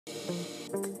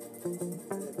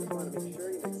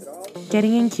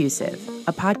Getting Incusive,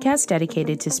 a podcast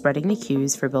dedicated to spreading the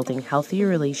cues for building healthier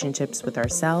relationships with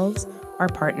ourselves, our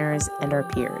partners, and our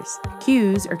peers.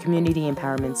 CUES, or Community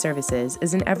Empowerment Services,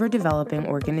 is an ever-developing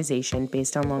organization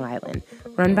based on Long Island,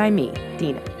 run by me,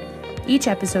 Dina. Each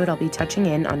episode, I'll be touching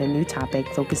in on a new topic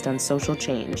focused on social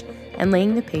change and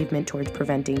laying the pavement towards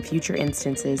preventing future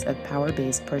instances of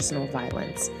power-based personal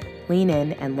violence. Lean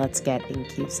in and let's get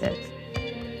inclusive.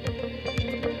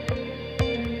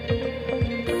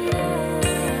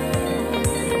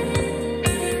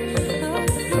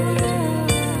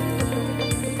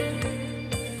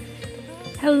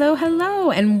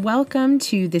 Hello, and welcome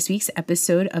to this week's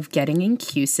episode of Getting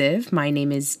Inclusive. My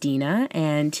name is Dina,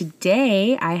 and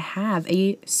today I have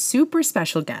a super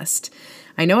special guest.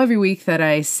 I know every week that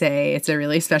I say it's a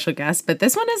really special guest, but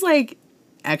this one is like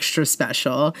extra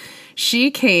special.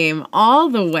 She came all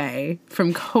the way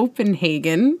from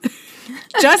Copenhagen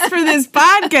just for this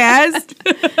podcast.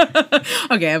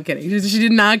 Okay, I'm kidding. She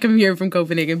did not come here from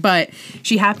Copenhagen, but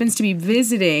she happens to be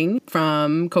visiting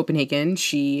from Copenhagen.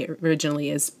 She originally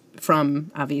is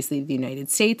from, obviously, the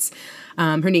United States.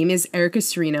 Her name is Erica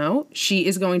Cirino. She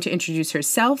is going to introduce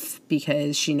herself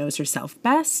because she knows herself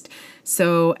best.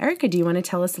 So, Erica, do you want to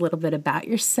tell us a little bit about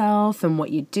yourself and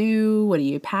what you do? What are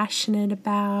you passionate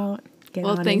about?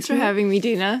 Well, thanks for having me,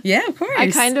 Dina. Yeah, of course. I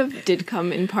kind of did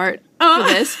come in part for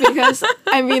this because,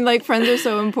 I mean, like, friends are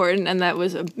so important, and that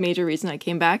was a major reason I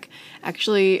came back.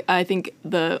 Actually, I think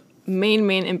the main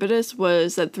impetus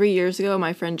was that 3 years ago,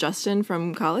 my friend Justin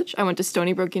from college, I went to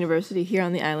Stony Brook University here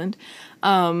on the island.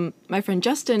 My friend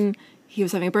Justin, he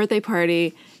was having a birthday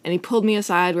party, and he pulled me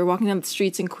aside. We were walking down the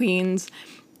streets in Queens,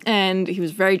 and he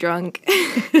was very drunk.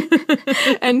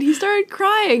 And he started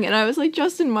crying, and I was like,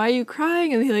 Justin, why are you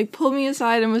crying? And he like pulled me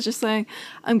aside and was just saying,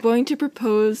 I'm going to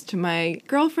propose to my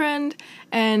girlfriend,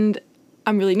 and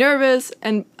I'm really nervous,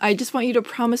 and I just want you to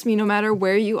promise me no matter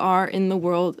where you are in the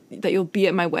world that you'll be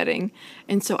at my wedding.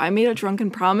 And so I made a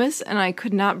drunken promise, and I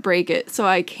could not break it, so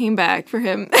I came back for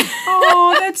him.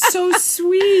 Oh, that's so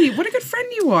sweet. What a good friend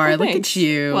you are. Look Thanks. at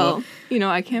you. Well, you know,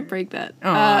 I can't break that.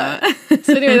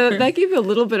 So anyway, that gave you a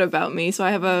little bit about me. So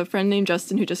I have a friend named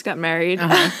Justin who just got married.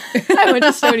 I went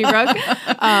to Stony Brook,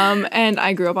 and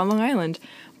I grew up on Long Island.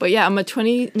 But yeah, I'm a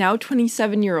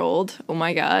 27-year-old. Oh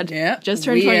my God. Yeah. Just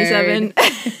turned 27.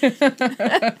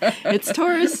 It's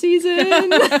Taurus season.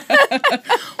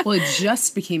 Well, it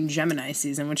just became Gemini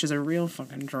season, which is a real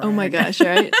fucking drag. Oh my gosh,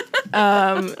 right?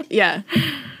 Yeah.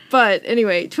 But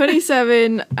anyway,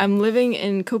 27, I'm living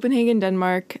in Copenhagen,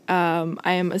 Denmark.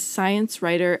 I am a science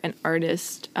writer and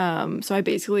artist. So I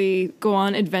basically go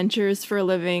on adventures for a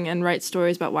living and write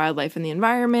stories about wildlife and the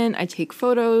environment. I take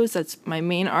photos. That's my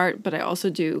main art, but I also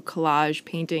do collage,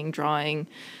 painting, drawing.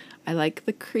 I like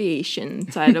the creation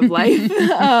side of life.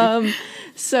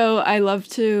 So I love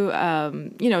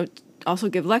to, also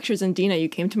give lectures. And Dina, you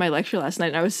came to my lecture last night,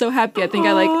 and I was so happy. I think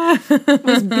I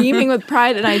was beaming with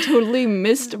pride, and I totally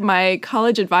missed my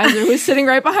college advisor who was sitting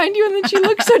right behind you, and then she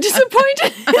looked so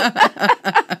disappointed.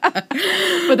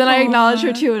 But then I acknowledged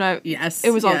her too, and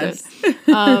it was all good.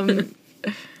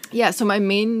 So my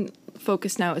main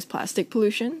focus now is plastic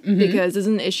pollution, because this is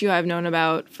an issue I've known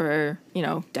about for,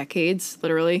 decades,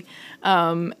 literally.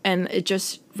 And it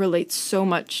just relates so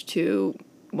much to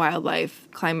wildlife,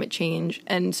 climate change,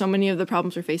 and so many of the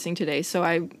problems we're facing today. So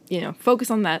I,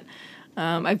 focus on that.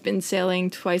 I've been sailing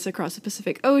twice across the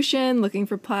Pacific Ocean looking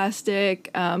for plastic,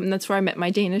 and that's where I met my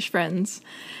Danish friends.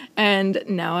 And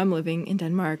now I'm living in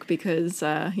Denmark because,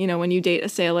 when you date a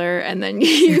sailor and then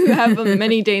you have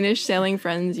many Danish sailing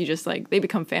friends, you just they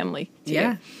become family.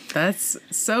 Yeah, that's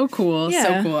so cool. Yeah.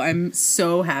 So cool. I'm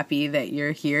so happy that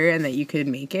you're here and that you could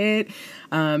make it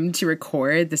to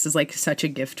record. This is such a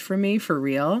gift for me, for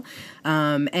real.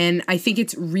 And I think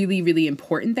it's really, really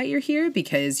important that you're here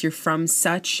because you're from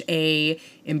such a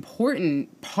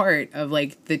important part of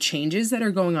the changes that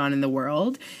are going on in the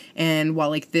world. And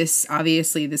while this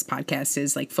podcast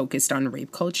is focused on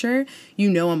rape culture,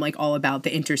 I'm all about the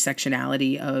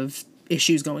intersectionality of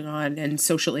issues going on and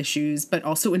social issues, but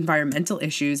also environmental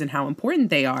issues and how important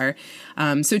they are.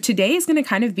 So today is going to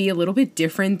kind of be a little bit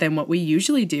different than what we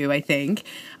usually do, I think.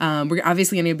 We're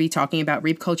obviously going to be talking about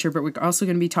rape culture, but we're also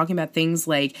going to be talking about things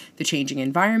like the changing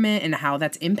environment and how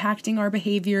that's impacting our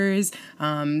behaviors,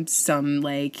 some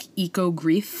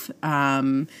eco-grief,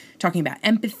 talking about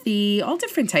empathy, all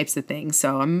different types of things.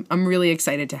 So I'm really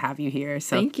excited to have you here.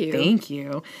 So thank you. Thank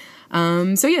you.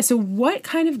 So what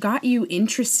kind of got you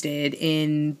interested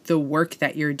in the work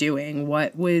that you're doing?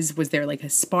 What was there a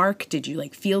spark? Did you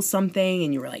feel something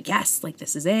and you were yes,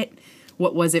 this is it?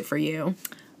 What was it for you?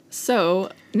 So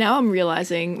now I'm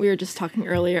realizing we were just talking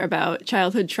earlier about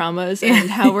childhood traumas and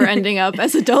how we're ending up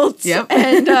as adults. Yep.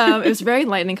 And it was a very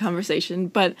enlightening conversation.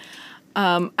 But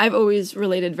I've always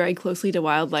related very closely to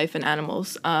wildlife and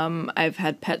animals. I've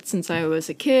had pets since I was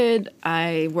a kid.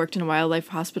 I worked in a wildlife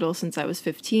hospital since I was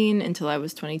 15 until I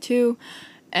was 22.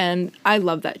 And I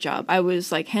loved that job. I was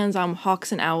like hands-on with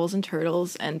hawks and owls and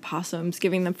turtles and possums,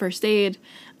 giving them first aid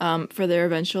for their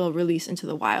eventual release into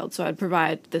the wild. So I'd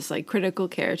provide this like critical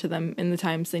care to them in the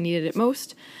times they needed it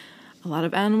most. A lot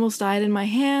of animals died in my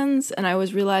hands, and I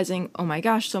was realizing, oh my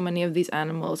gosh, so many of these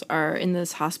animals are in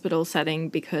this hospital setting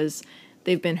because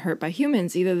they've been hurt by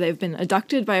humans. Either they've been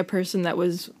abducted by a person that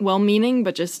was well-meaning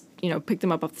but just, picked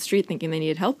them up off the street thinking they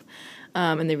needed help,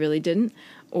 and they really didn't.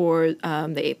 Or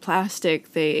they ate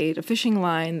plastic, they ate a fishing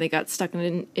line, they got stuck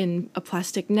in a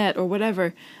plastic net or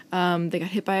whatever. They got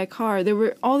hit by a car. There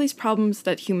were all these problems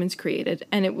that humans created.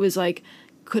 And it was like,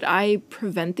 could I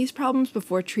prevent these problems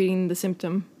before treating the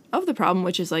symptom of the problem,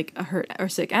 which is like a hurt or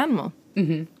sick animal?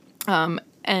 Mm-hmm.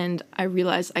 And I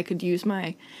realized I could use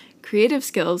my creative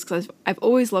skills because I've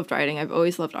always loved writing. I've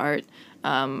always loved art.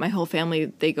 My whole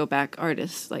family, they go back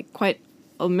artists, like quite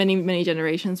many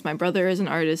generations. My brother is an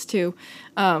artist too.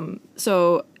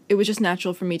 So it was just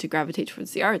natural for me to gravitate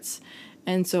towards the arts.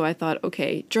 And so I thought,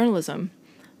 okay, journalism,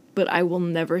 but I will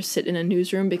never sit in a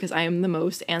newsroom because I am the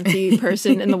most antsy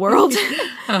person in the world.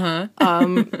 Uh-huh.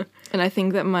 And I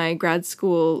think that my grad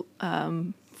school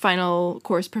final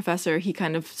course professor, he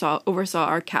kind of oversaw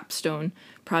our capstone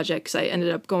projects. I ended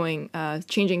up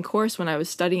changing course when I was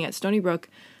studying at Stony Brook.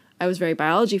 I was very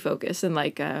biology focused and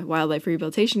wildlife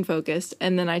rehabilitation focused,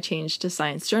 and then I changed to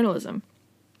science journalism.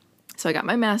 So I got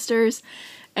my master's,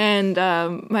 and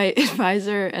my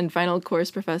advisor and final course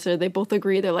professor, they both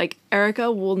agree. They're like,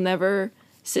 Erica will never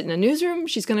sit in a newsroom.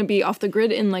 She's going to be off the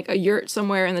grid in like a yurt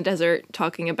somewhere in the desert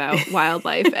talking about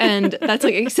wildlife. And that's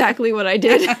like exactly what I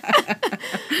did.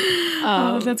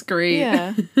 Oh, that's great.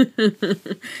 Yeah.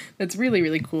 That's really,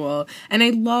 really cool. And I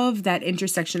love that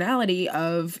intersectionality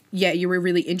of, you were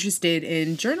really interested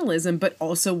in journalism, but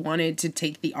also wanted to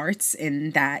take the arts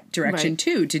in that direction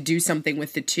too, to do something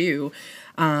with the two.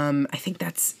 I think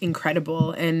that's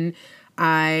incredible. And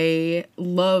I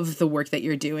love the work that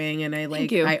you're doing, and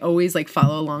I always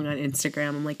follow along on Instagram.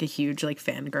 I'm like a huge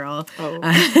fangirl.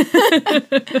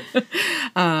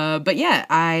 Oh. But yeah,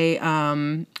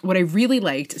 what I really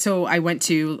liked, so I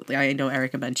know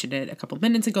Erica mentioned it a couple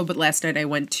minutes ago, but last night I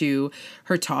went to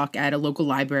her talk at a local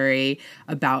library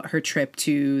about her trip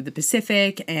to the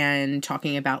Pacific and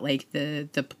talking about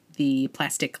the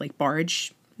plastic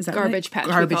barge. Is that garbage right? patch?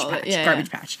 Garbage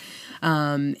patch.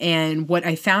 And what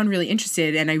I found really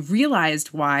interested, and I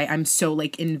realized why I'm so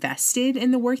invested in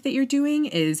the work that you're doing,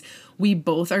 is we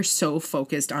both are so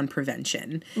focused on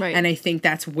prevention. Right. And I think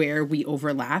that's where we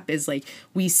overlap, is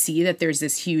we see that there's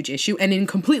this huge issue, and in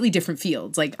completely different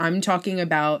fields. I'm talking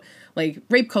about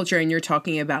rape culture, and you're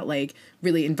talking about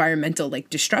really environmental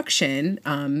destruction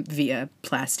via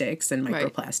plastics and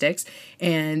microplastics. Right.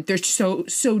 And they're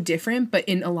so different, but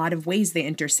in a lot of ways they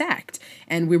intersect.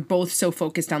 And we're both so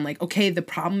focused on okay, the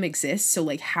problem exists, so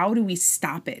how do we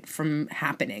stop it from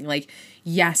happening?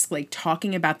 Yes,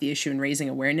 talking about the issue and raising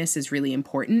awareness is really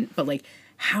important, but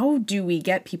how do we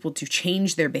get people to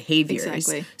change their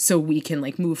behaviors so we can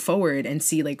move forward and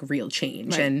see real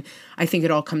change? Right. And I think it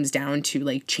all comes down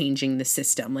to changing the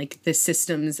system. The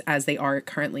systems as they are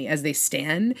currently, as they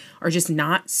stand, are just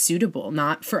not suitable,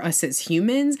 not for us as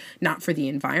humans, not for the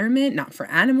environment, not for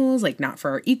animals, not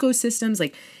for our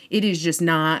ecosystems. It is just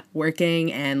not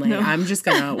working. And I'm just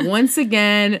gonna once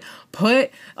again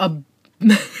put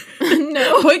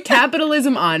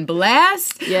capitalism on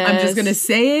blast. Yes. I'm just gonna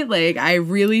say it. I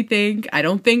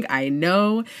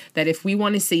know that if we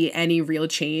want to see any real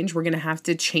change, we're gonna have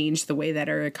to change the way that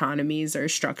our economies are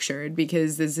structured,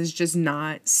 because this is just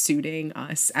not suiting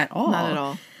us at all. Not at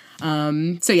all.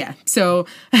 So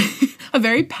a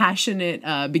very passionate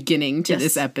beginning to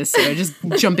this episode, just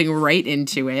jumping right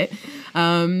into it.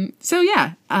 The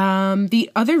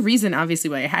other reason, obviously,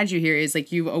 why I had you here is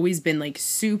you've always been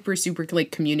super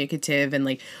communicative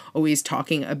and always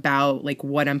talking about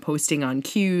what I'm posting on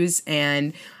Q's,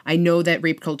 and I know that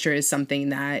rape culture is something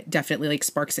that definitely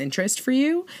sparks interest for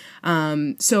you.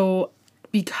 So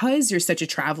because you're such a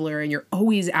traveler and you're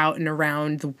always out and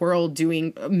around the world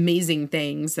doing amazing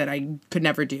things that I could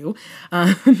never do.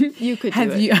 You could do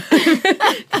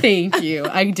it. Thank you.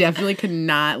 I definitely could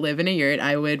not live in a yurt.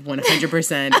 I would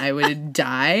 100%. I would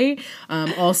die.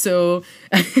 Also,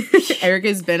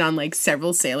 Erica's been on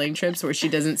several sailing trips where she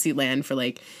doesn't see land for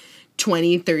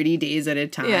 20, 30 days at a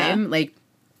time. Yeah.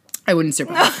 I wouldn't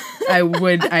survive. I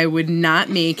would not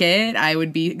make it. I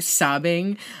would be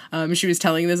sobbing. She was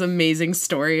telling this amazing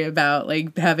story about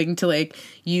like having to like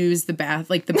use the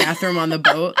bathroom on the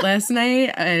boat last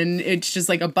night, and it's just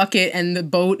like a bucket, and the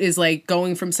boat is like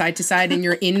going from side to side, and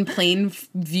you're in plain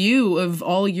view of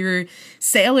all your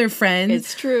sailor friends.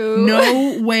 It's true.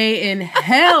 No way in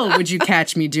hell would you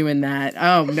catch me doing that.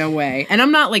 Oh, no way. And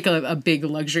I'm not like a big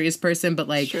luxurious person, but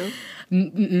like. True.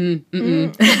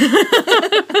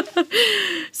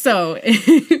 So,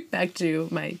 back to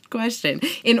my question.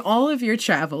 In all of your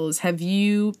travels, have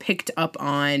you picked up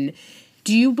on,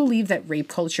 do you believe that rape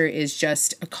culture is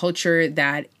just a culture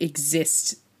that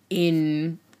exists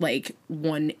in like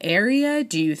one area?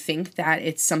 Do you think that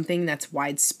it's something that's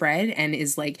widespread and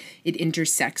is like it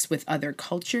intersects with other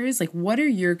cultures? Like, what are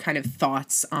your kind of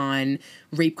thoughts on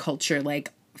rape culture,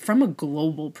 like from a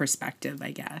global perspective,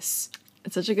 I guess?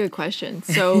 It's such a good question.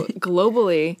 So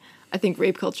globally, I think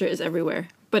rape culture is everywhere,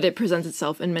 but it presents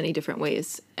itself in many different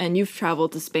ways. And you've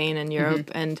traveled to Spain and Europe,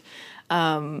 and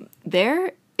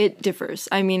there it differs.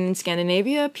 I mean, in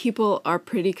Scandinavia, people are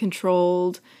pretty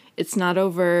controlled. It's not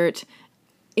overt.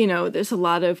 You know, there's a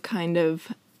lot of kind of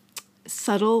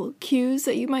subtle cues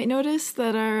that you might notice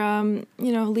that are,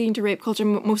 leading to rape culture.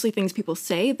 Mostly things people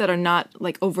say that are not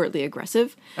like overtly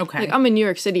aggressive. Okay. Like I'm in New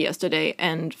York City yesterday,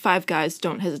 and 5 guys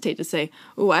don't hesitate to say,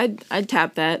 "Oh, I'd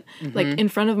tap that," like in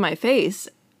front of my face.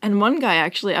 And one guy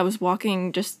actually, I was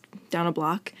walking just down a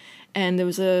block, and there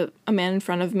was a man in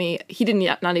front of me. He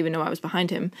didn't not even know I was behind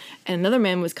him, and another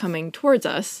man was coming towards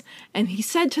us, and he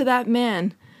said to that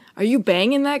man, "Are you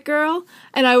banging that girl?"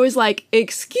 And I was like,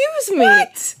 "Excuse me."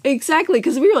 What? Exactly,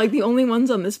 because we were like the only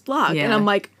ones on this block. Yeah. And I'm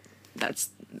like, that's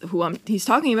who he's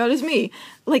talking about is me.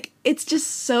 Like, it's just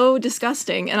so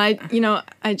disgusting. And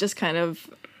I just kind of,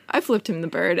 I flipped him the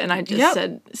bird, and I just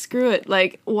said, screw it.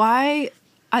 Like, why?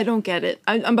 I don't get it.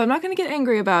 I'm not going to get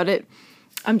angry about it.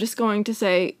 I'm just going to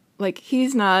say, like, he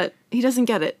doesn't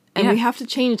get it. And we have to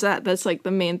change that. That's like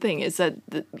the main thing, is that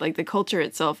the culture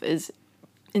itself is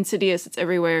insidious. It's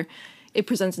everywhere. It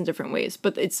presents in different ways,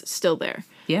 but it's still there.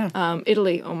 Yeah.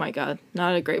 Italy, oh my God,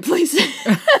 not a great place.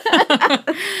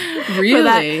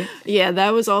 Really? That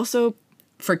was also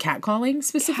for catcalling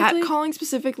specifically? Catcalling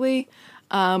specifically.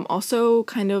 Also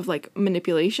kind of like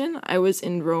manipulation. I was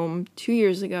in Rome 2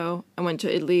 years ago. I went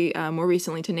to Italy more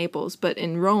recently to Naples, but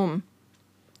in Rome,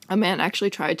 a man actually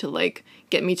tried to like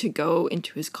get me to go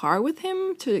into his car with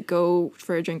him to go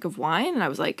for a drink of wine, and I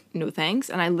was like, no thanks,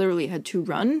 and I literally had to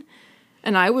run,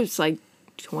 and I was like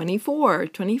 24,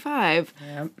 25.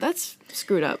 Yep. That's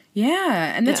screwed up.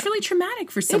 Yeah, and that's really traumatic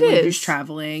for someone who's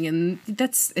traveling, and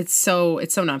it's so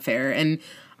not fair. And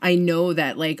I know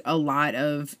that like a lot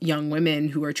of young women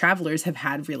who are travelers have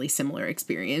had really similar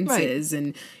experiences,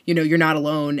 and you're not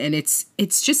alone, and it's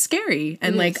just scary.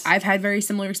 And like I've had very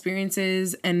similar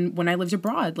experiences, and when I lived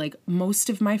abroad, like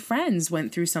most of my friends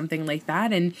went through something like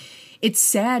that, and it's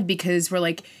sad because we're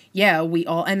like, yeah, we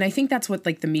all, and I think that's what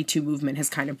like the Me Too movement has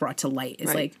kind of brought to light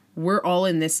is like, we're all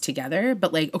in this together,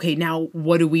 but like, okay, now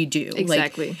what do we do?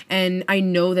 Exactly. Like, and I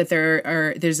know that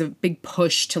there's a big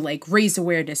push to like raise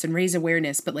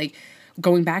awareness, but like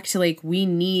going back to like, we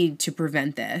need to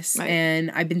prevent this. Right.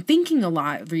 And I've been thinking a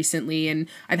lot recently, and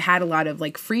I've had a lot of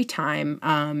like free time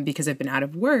because I've been out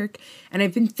of work, and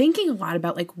I've been thinking a lot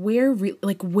about like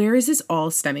where is this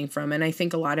all stemming from? And I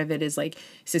think a lot of it is like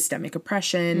systemic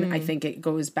oppression. I think it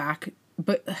goes back,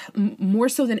 but more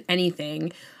so than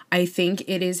anything, I think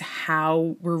it is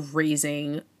how we're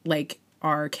raising like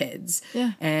our kids.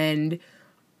 Yeah. And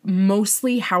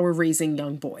mostly how we're raising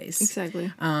young boys.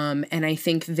 Exactly. And I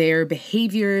think their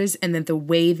behaviors and then the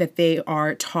way that they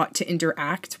are taught to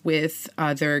interact with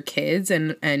other kids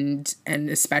and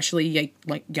especially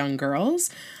like young girls,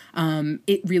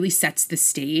 it really sets the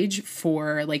stage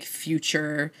for like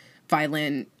future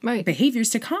violent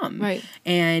behaviors to come. Right.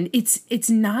 And it's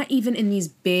not even in these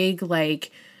big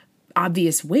like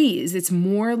obvious ways. It's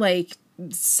more like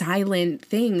silent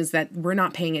things that we're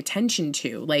not paying attention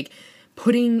to, like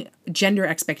putting gender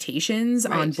expectations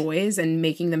on boys and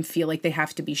making them feel like they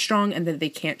have to be strong and that they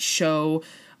can't show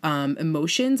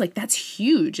emotions. Like that's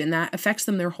huge, and that affects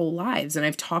them their whole lives. And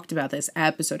I've talked about this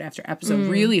episode after episode,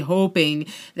 really hoping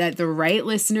that the right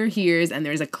listener hears and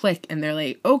there's a click and they're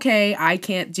like, okay, I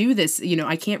can't do this.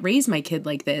 I can't raise my kid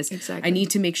like this. Exactly. I need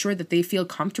to make sure that they feel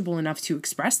comfortable enough to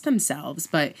express themselves.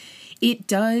 But it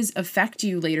does affect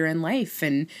you later in life.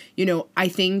 And, I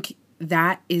think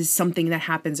that is something that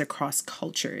happens across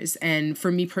cultures. And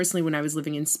for me personally, when I was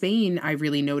living in Spain, I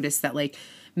really noticed that like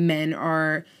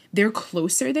they're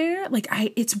closer there. Like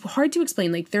it's hard to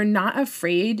explain. Like they're not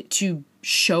afraid to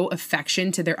show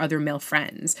affection to their other male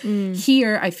friends.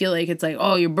 Here, I feel like it's like,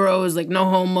 oh, your bros, like no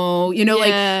homo, you know,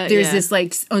 like there's this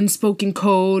like unspoken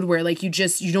code where like you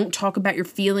don't talk about your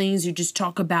feelings. You just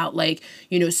talk about like,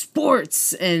 you know,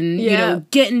 sports and, you know,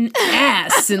 getting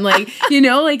ass and like, you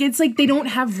know, like it's like they don't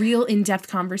have real in-depth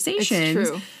conversations. It's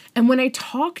true. And when I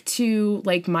talk to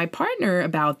like my partner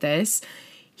about this,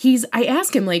 I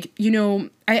asked him, like, you know,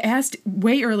 I asked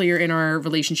way earlier in our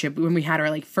relationship when we had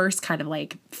our like first kind of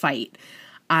like fight.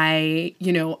 I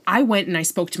went and I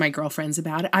spoke to my girlfriends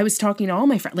about it. I was talking to all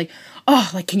my friends, like, oh,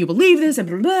 like, can you believe this? And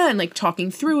blah, blah, blah, and like talking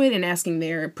through it and asking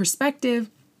their perspective.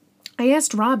 I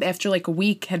asked Rob after like a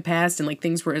week had passed and like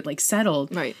things were like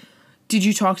settled. Right. Did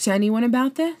you talk to anyone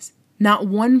about this? Not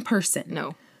one person.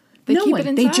 No. They keep it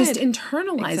inside. They just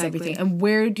internalize everything. And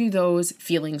where do those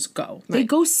feelings go? They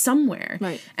go somewhere.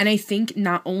 Right. And I think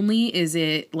not only is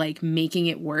it like making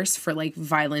it worse for like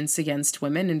violence against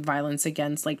women and violence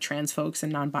against like trans folks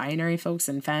and non-binary folks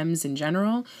and femmes in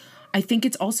general, I think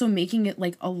it's also making it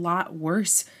like a lot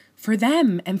worse for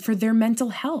them and for their mental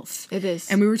health. It is.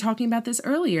 And we were talking about this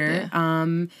earlier. Yeah.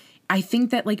 I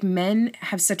think that like men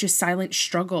have such a silent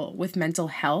struggle with mental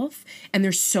health and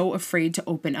they're so afraid to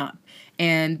open up.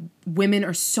 And women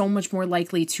are so much more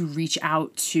likely to reach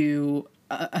out to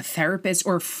a therapist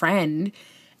or a friend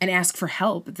and ask for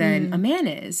help than a man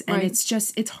is. And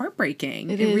it's heartbreaking.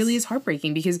 It really is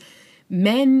heartbreaking because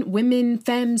men, women,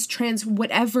 femmes, trans,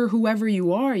 whatever, whoever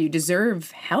you are, you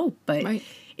deserve help. But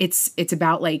it's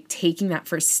about like taking that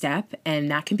first step.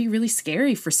 And that can be really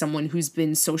scary for someone who's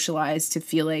been socialized to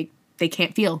feel like they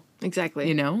can't feel. Exactly.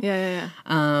 You know? Yeah.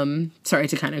 Sorry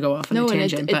to kind of go off on a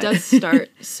tangent. It does start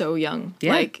so young.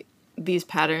 Yeah. Like, these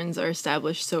patterns are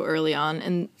established so early on,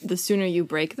 and the sooner you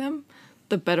break them,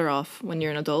 the better off when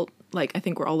you're an adult. Like, I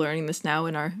think we're all learning this now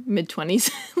in our mid-20s,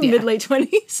 mid-late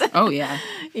 20s. Oh, yeah.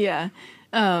 Yeah.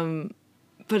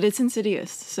 But it's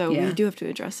insidious, so we do have to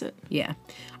address it. Yeah.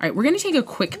 All right, we're going to take a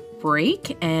quick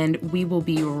break, and we will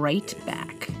be right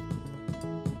back.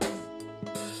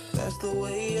 That's the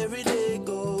way every day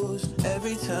goes.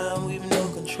 Every time we've no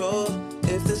control.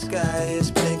 If the sky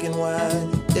is pink and white,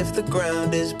 if the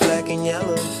ground is black and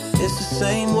yellow, it's the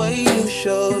same way you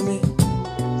showed me.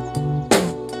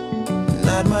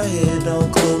 Nod my head,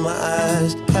 don't close my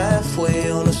eyes. Halfway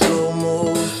on a slow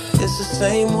move. It's the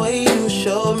same way you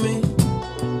showed me.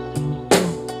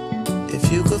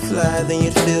 If you could fly, then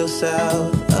you'd feel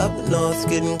south. Up north's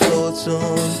getting cold soon.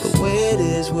 The way it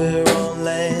is, we're on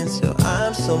land, so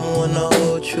I'm someone to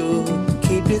hold true.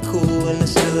 Keep you cool when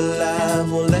it's still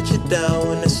alive. Won't let you down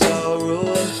when it's all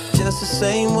ruined. Just the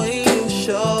same way you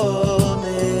showed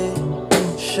me.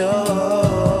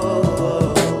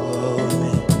 Showed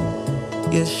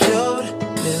me. You showed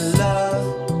me love.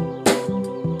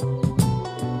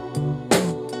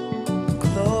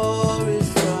 Glory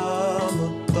from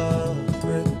above.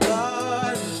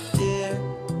 Regardless, dear.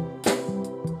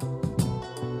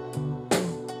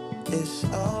 It's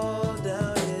all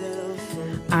downhill from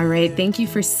here. All right, thank you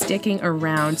for sticking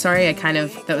around. Sorry,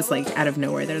 that was like out of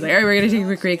nowhere. They're like, all right, we're going to take a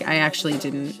quick break. I actually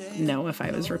didn't know if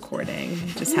I was recording.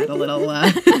 Just had a little, I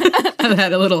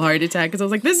had a little heart attack because I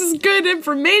was like, this is good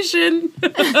information.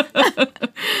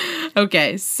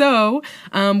 Okay, so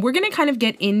we're going to kind of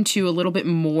get into a little bit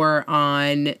more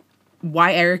on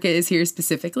why Erica is here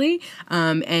specifically,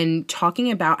 and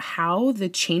talking about how the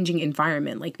changing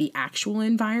environment, like the actual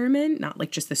environment, not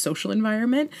like just the social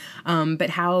environment, but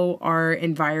how our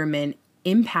environment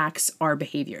impacts our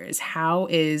behaviors. How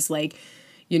is like,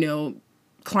 you know,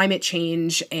 climate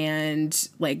change and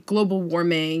like global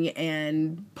warming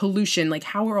and pollution, like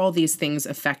how are all these things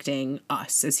affecting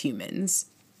us as humans?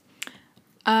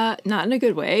 Not in a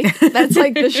good way. That's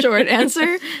like the short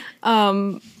answer.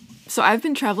 So I've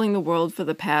been traveling the world for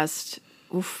the past,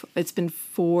 it's been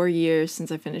 4 years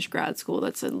since I finished grad school.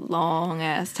 That's a long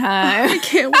ass time. I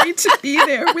can't wait to be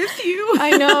there with you.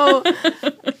 I know.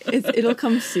 It'll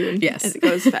come soon. Yes. As it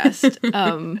goes fast.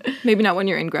 Maybe not when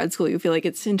you're in grad school. You feel like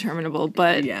it's interminable.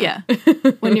 But yeah.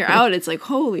 When you're out, it's like,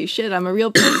 holy shit, I'm a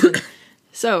real person.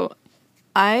 So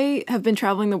I have been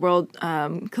traveling the world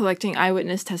collecting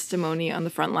eyewitness testimony on the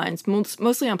front lines,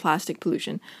 mostly on plastic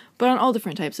pollution, but on all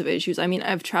different types of issues. I mean,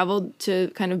 I've traveled to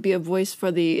kind of be a voice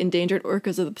for the endangered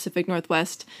orcas of the Pacific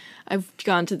Northwest. I've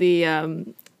gone to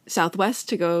the Southwest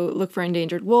to go look for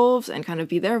endangered wolves and kind of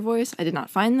be their voice. I did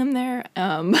not find them there,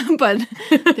 but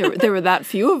there were that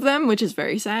few of them, which is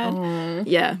very sad. Aww.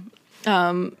 Yeah.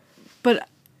 But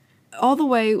all the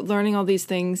way learning all these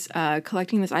things,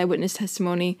 collecting this eyewitness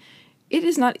testimony, it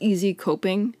is not easy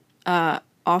coping.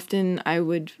 often I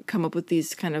would come up with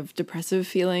these kind of depressive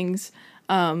feelings.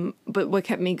 But what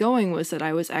kept me going was that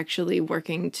I was actually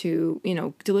working to,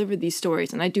 deliver these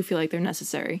stories, and I do feel like they're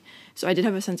necessary. So I did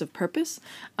have a sense of purpose.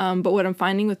 But what I'm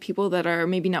finding with people that are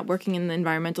maybe not working in the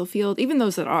environmental field, even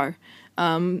those that are,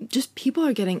 just people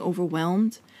are getting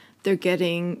overwhelmed. They're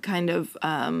getting kind of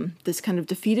this kind of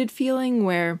defeated feeling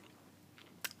where,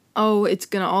 oh, it's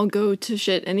going to all go to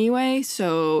shit anyway,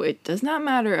 so it does not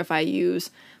matter if I use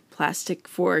plastic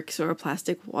forks or a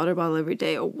plastic water bottle every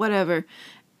day or whatever.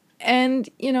 And,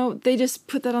 they just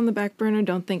put that on the back burner,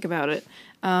 don't think about it.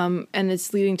 And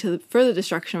it's leading to the further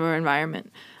destruction of our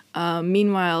environment.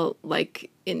 Meanwhile, like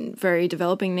in very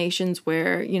developing nations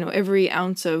where, every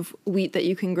ounce of wheat that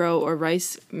you can grow or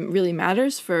rice really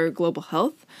matters for global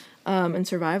health and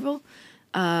survival,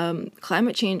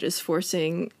 climate change is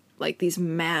forcing like these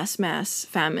mass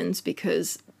famines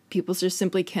because people just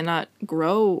simply cannot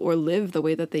grow or live the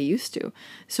way that they used to.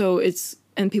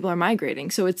 And people are migrating.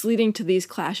 So it's leading to these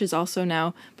clashes also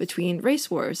now between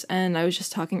race wars. And I was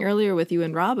just talking earlier with you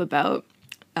and Rob about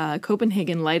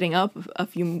Copenhagen lighting up a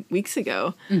few weeks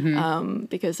ago,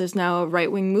 because there's now a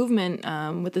right-wing movement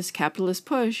with this capitalist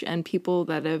push, and people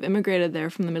that have immigrated there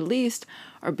from the Middle East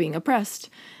are being oppressed.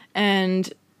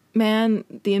 And man,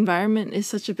 the environment is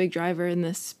such a big driver in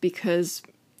this because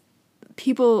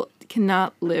people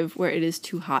cannot live where it is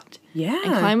too hot. Yeah.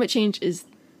 And climate change is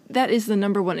the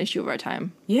number one issue of our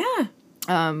time. Yeah.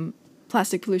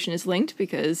 Plastic pollution is linked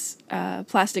because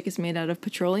plastic is made out of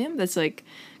petroleum. That's like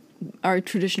our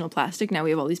traditional plastic. Now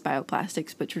we have all these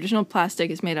bioplastics, but traditional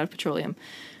plastic is made out of petroleum.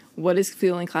 What is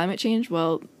fueling climate change?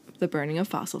 Well, the burning of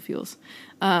fossil fuels.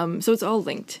 So it's all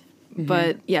linked. Mm-hmm.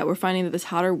 But yeah, we're finding that this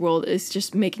hotter world is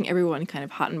just making everyone kind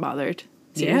of hot and bothered.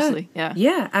 Seriously. Yeah.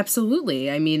 Yeah,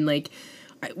 absolutely. I mean, like,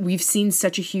 we've seen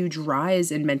such a huge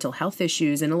rise in mental health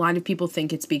issues, and a lot of people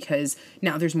think it's because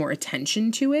now there's more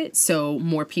attention to it, so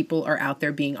more people are out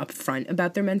there being upfront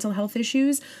about their mental health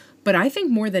issues. But I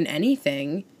think more than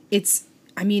anything,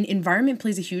 environment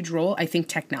plays a huge role. I think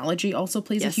technology also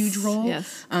plays a huge role.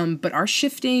 Yes. But our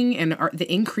shifting and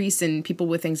the increase in people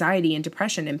with anxiety and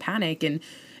depression and panic, and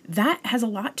that has a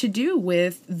lot to do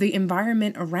with the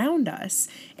environment around us.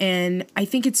 And I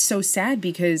think it's so sad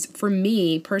because for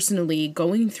me personally,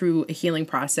 going through a healing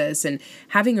process and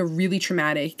having a really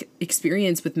traumatic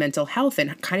experience with mental health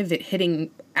and kind of it hitting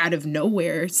out of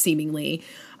nowhere seemingly,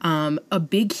 a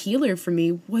big healer for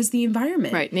me was the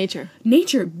environment. Right, nature.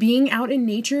 Nature. Being out in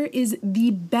nature is the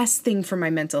best thing for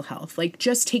my mental health. Like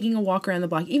just taking a walk around the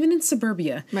block, even in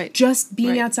suburbia. Right. Just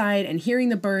being outside and hearing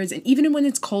the birds, and even when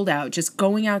it's cold out, just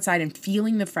going outside and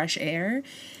feeling the fresh air.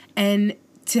 And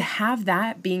to have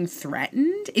that being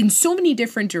threatened in so many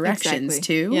different directions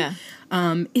too. Yeah.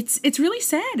 It's really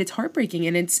sad. It's heartbreaking,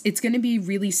 and it's going to be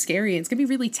really scary. It's going to be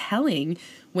really telling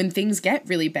when things get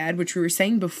really bad, which we were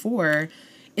saying before.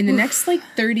 In the next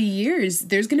 30 years,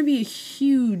 there's going to be a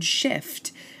huge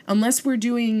shift unless we're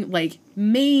doing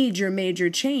major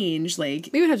change. We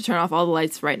would have to turn off all the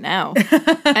lights right now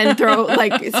and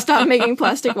stop making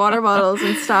plastic water bottles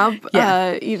and stop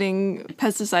eating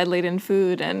pesticide-laden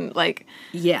food and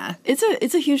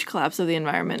it's a huge collapse of the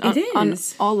environment on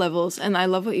all levels. And I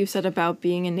love what you said about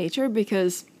being in nature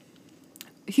because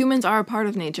humans are a part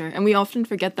of nature, and we often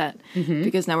forget that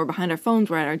because now we're behind our phones,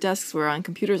 we're at our desks, we're on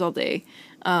computers all day.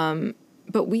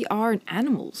 But we are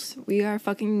animals. We are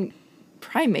fucking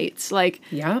primates.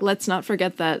 Let's not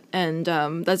forget that. And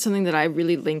that's something that I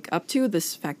really link up to,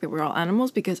 this fact that we're all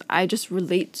animals, because I just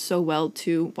relate so well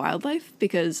to wildlife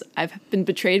because I've been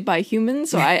betrayed by humans,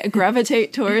 so I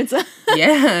gravitate towards...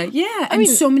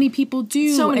 So many people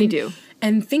do. So many do.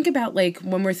 And think about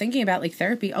when we're thinking about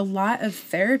therapy, a lot of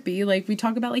therapy, we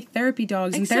talk about therapy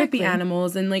dogs and therapy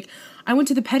animals, and I went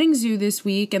to the petting zoo this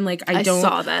week, and I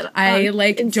saw that. I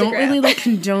don't really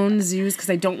condone zoos because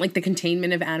I don't like the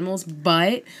containment of animals,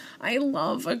 but I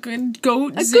love a good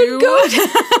goat zoo. Good goat.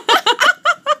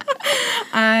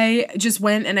 I just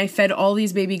went and I fed all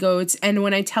these baby goats, and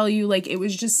when I tell you it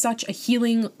was just such a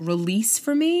healing release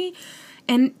for me.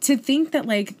 And to think that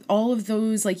all of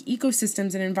those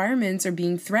ecosystems and environments are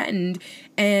being threatened,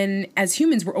 and as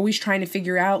humans we're always trying to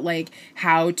figure out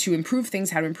how to improve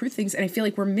things, and I feel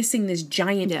like we're missing this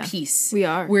giant piece. We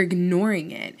are. We're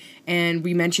ignoring it. And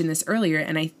we mentioned this earlier,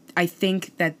 and I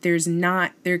think that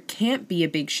there can't be a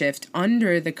big shift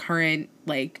under the current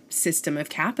like system of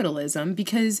capitalism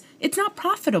because it's not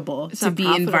profitable to be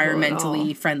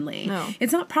environmentally friendly. No.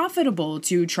 It's not profitable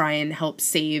to try and help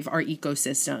save our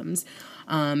ecosystems.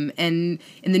 And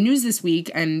in the news this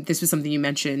week, and this was something you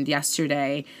mentioned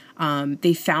yesterday,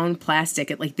 they found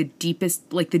plastic at like the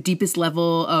deepest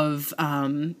level of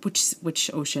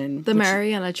which ocean? The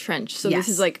Mariana Trench. So Yes.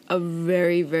 this is like a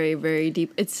very, very, very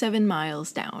deep. It's 7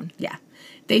 miles down. Yeah,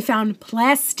 they found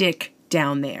plastic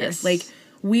down there. Yes. Like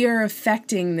we are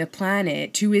affecting the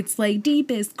planet to its like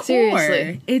deepest core.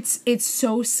 Seriously. It's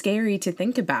so scary to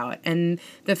think about, and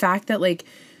the fact that like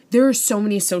there are so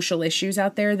many social issues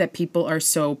out there that people are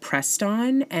so pressed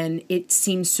on, and it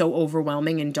seems so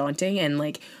overwhelming and daunting, and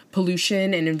like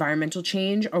pollution and environmental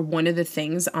change are one of the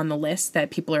things on the list that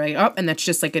people are like, oh, and that's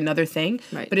just like another thing.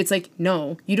 Right. But it's like,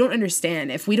 no, you don't understand.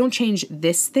 If we don't change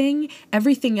this thing,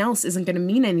 everything else isn't going to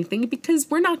mean anything because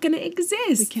we're not going to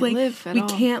exist. We can't live at all. We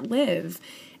can't live.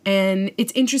 And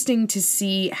it's interesting to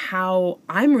see how,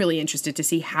 I'm really interested to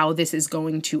see how this is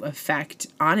going to affect,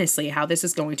 honestly, how this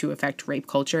is going to affect rape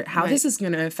culture, how this is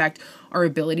going to affect our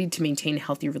ability to maintain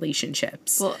healthy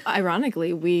relationships. Well,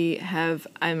 ironically,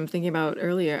 I'm thinking about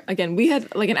earlier, again, we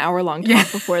had like an hour-long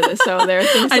talk before this, so there are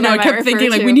things that I know, I kept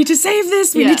thinking, like, we need to save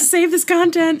this, we need to save this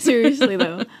content. Seriously,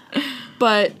 though.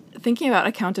 But thinking about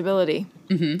accountability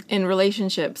in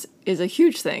relationships is a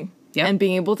huge thing. Yep. And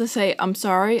being able to say, I'm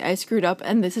sorry, I screwed up,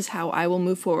 and this is how I will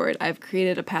move forward. I've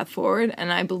created a path forward,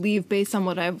 and I believe based on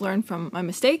what I've learned from my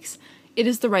mistakes, it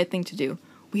is the right thing to do.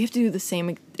 We have to do the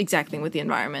same exact thing with the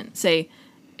environment. Say,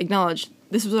 acknowledge,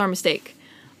 this was our mistake.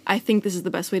 I think this is the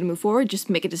best way to move forward. Just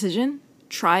make a decision,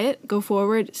 try it, go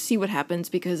forward, see what happens,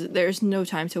 because there's no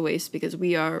time to waste, because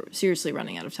we are seriously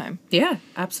running out of time. Yeah,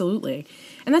 absolutely.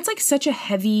 And that's like such a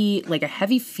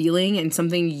heavy feeling and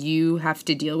something you have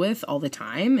to deal with all the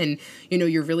time. And, you know,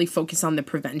 you're really focused on the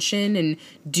prevention and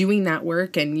doing that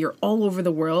work, and you're all over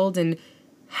the world. And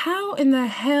how in the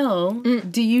hell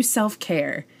do you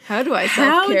self-care? How do I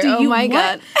self-care? Oh my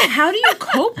God. How do you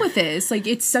cope with this? Like,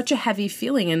 it's such a heavy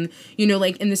feeling. And, you know,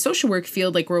 like in the social work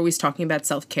field, like we're always talking about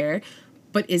self-care.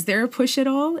 But is there a push at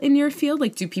all in your field?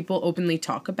 Like, do people openly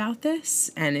talk about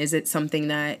this? And is it something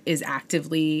that is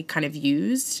actively kind of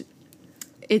used?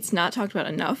 It's not talked about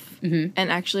enough. Mm-hmm.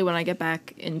 And actually, when I get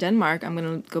back in Denmark, I'm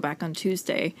going to go back on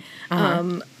Tuesday.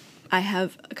 I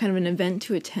have kind of an event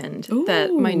to attend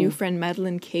that my new friend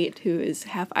Madeline Kate, who is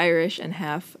half Irish and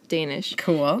half Danish,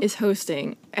 is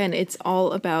hosting. And it's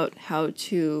all about how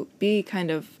to be kind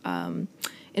of an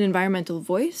environmental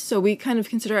voice. So we kind of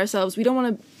consider ourselves, we don't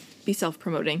want to be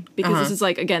self-promoting, because this is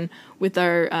like, again, with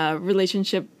our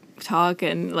relationship talk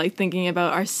and like thinking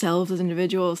about ourselves as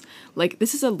individuals, like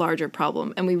this is a larger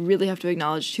problem, and we really have to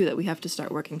acknowledge too that we have to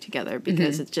start working together,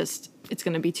 because it's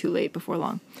going to be too late before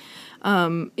long.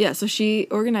 So she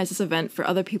organized this event for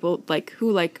other people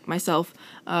who like myself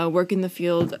work in the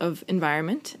field of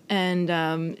environment,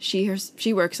 and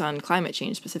she works on climate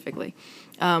change specifically,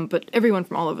 but everyone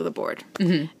from all over the board,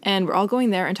 and we're all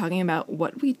going there and talking about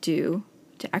what we do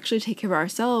to actually take care of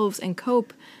ourselves and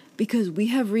cope, because we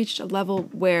have reached a level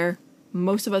where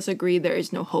most of us agree there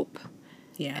is no hope.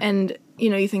 Yeah. And, you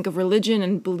know, you think of religion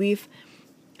and belief,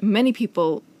 many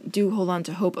people do hold on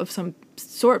to hope of some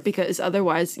sort, because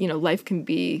otherwise, you know, life can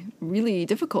be really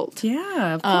difficult.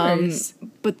 Yeah, of course.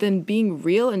 But then being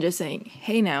real and just saying,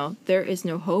 hey, now, there is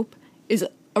no hope is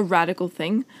a radical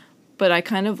thing. But I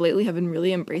kind of lately have been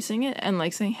really embracing it and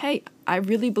like saying, hey, I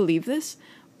really believe this.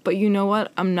 But you know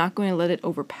what? I'm not going to let it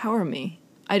overpower me.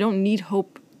 I don't need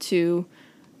hope to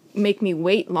make me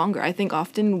wait longer. I think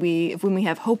often when we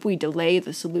have hope, we delay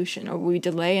the solution, or we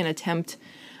delay an attempt.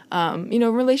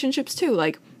 Relationships too.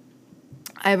 Like,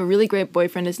 I have a really great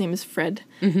boyfriend. His name is Fred.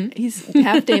 Mm-hmm. He's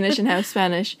half Danish and half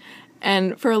Spanish.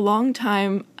 And for a long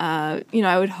time, I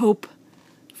would hope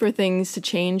for things to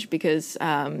change because,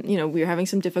 we were having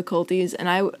some difficulties, and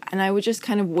I would just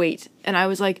kind of wait. And I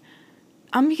was like,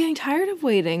 I'm getting tired of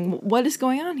waiting. What is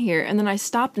going on here? And then I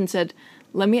stopped and said,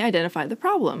 let me identify the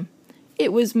problem.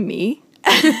 It was me.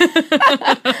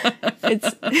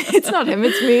 It's not him,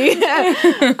 it's me.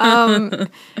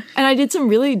 And I did some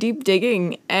really deep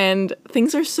digging, and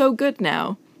things are so good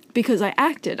now because I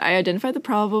acted. I identified the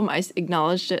problem, I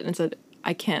acknowledged it, and said,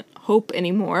 I can't hope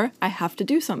anymore. I have to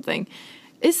do something.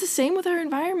 It's the same with our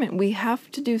environment. We have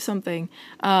to do something.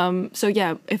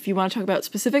 If you want to talk about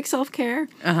specific self-care,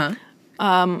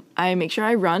 I make sure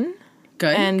I run.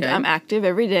 Good. I'm active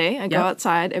every day. I go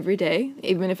outside every day,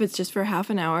 even if it's just for half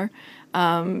an hour,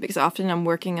 because often I'm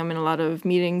in a lot of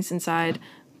meetings inside,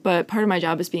 but part of my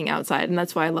job is being outside, and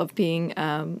that's why I love being,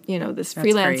 this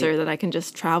freelancer that I can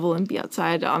just travel and be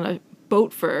outside on a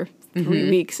boat for 3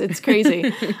 weeks. It's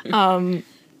crazy.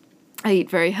 I eat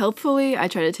very healthfully. I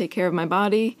try to take care of my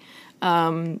body.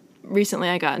 Recently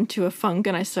I got into a funk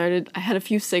and I had a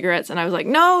few cigarettes and I was like,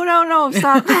 no,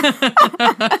 stop.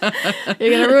 You're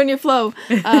going to ruin your flow.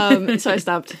 So I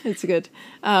stopped. It's good.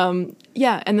 And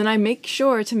then I make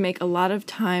sure to make a lot of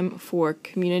time for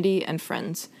community and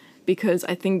friends, because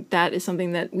I think that is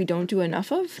something that we don't do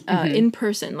enough of in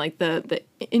person, like the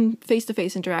in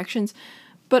face-to-face interactions.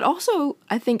 But also,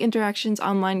 I think interactions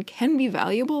online can be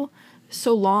valuable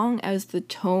so long as the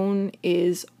tone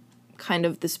is kind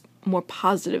of this more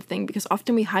positive thing, because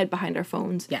often we hide behind our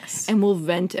phones. Yes. And we'll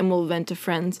vent to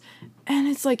friends. And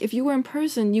it's like, if you were in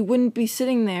person, you wouldn't be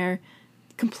sitting there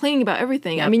complaining about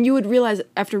everything. Yep. I mean, you would realize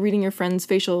after reading your friend's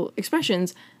facial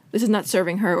expressions, this is not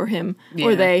serving her or him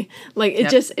or they. Like,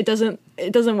 it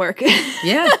doesn't work.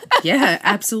 Yeah,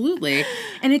 absolutely.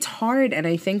 And it's hard. And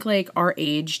I think, like, our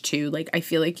age, too, like, I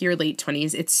feel like your late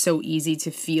 20s, it's so easy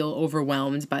to feel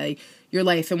overwhelmed by your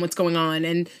life and what's going on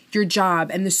and your job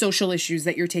and the social issues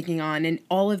that you're taking on. And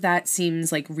all of that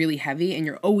seems, like, really heavy and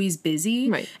you're always busy.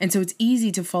 Right. And so it's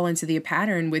easy to fall into the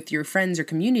pattern with your friends or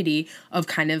community of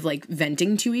kind of, like,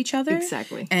 venting to each other.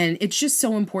 Exactly. And it's just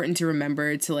so important to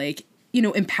remember to, like, you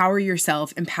know, empower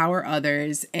yourself, empower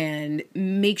others, and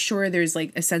make sure there's,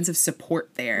 like, a sense of support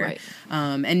there. Right.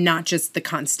 And not just the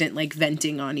constant, like,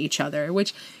 venting on each other,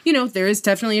 which, you know, there is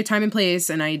definitely a time and place,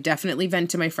 and I definitely vent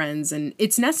to my friends, and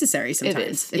it's necessary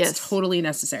sometimes. It's totally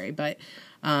necessary, but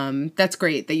that's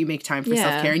great that you make time for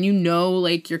self-care, and you know,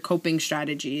 like, your coping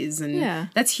strategies, and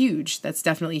that's huge. That's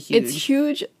definitely huge. It's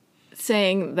huge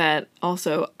saying that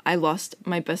also I lost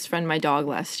my best friend, my dog,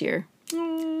 last year.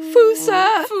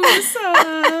 Fusa.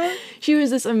 She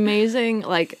was this amazing,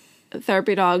 like,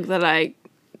 therapy dog that I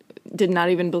did not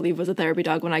even believe was a therapy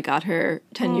dog when I got her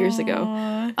 10 years ago.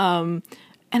 And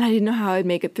I didn't know how I'd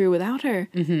make it through without her.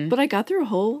 Mm-hmm. But I got through a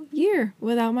whole year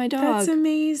without my dog. That's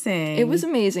amazing. It was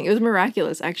amazing. It was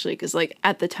miraculous, actually, because, like,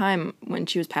 at the time when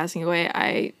she was passing away,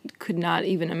 I could not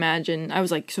even imagine. I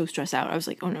was, like, so stressed out. I was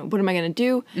like, oh no, what am I going to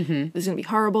do? Mm-hmm. This is going to be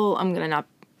horrible. I'm going to not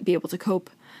be able to cope.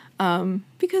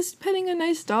 Because petting a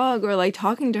nice dog or, like,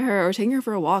 talking to her or taking her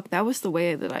for a walk, that was the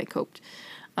way that I coped.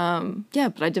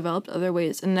 But I developed other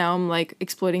ways, and now I'm, like,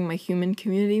 exploiting my human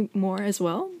community more as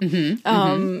well.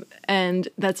 Mm-hmm. And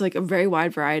that's, like, a very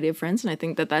wide variety of friends, and I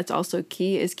think that that's also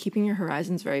key, is keeping your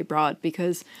horizons very broad,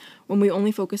 because when we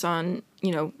only focus on,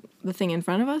 you know, the thing in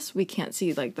front of us, we can't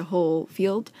see, like, the whole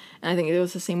field. And I think it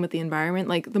was the same with the environment.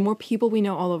 Like, the more people we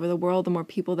know all over the world, the more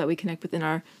people that we connect with in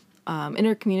our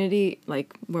inner community,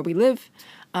 like, where we live,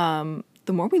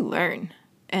 the more we learn.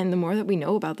 And the more that we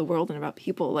know about the world and about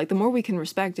people, like, the more we can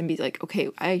respect and be like, okay,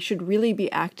 I should really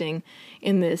be acting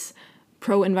in this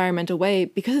pro-environmental way,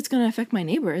 because it's going to affect my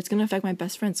neighbor. It's going to affect my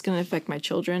best friend. It's going to affect my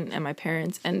children and my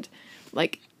parents. And,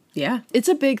 like, it's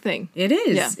a big thing. It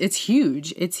is. Yeah. It's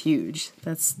huge. It's huge.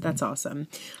 That's awesome.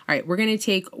 All right, we're going to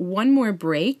take one more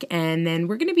break, and then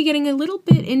we're going to be getting a little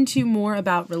bit into more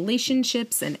about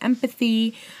relationships and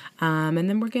empathy. And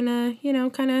then we're going to, you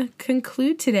know, kind of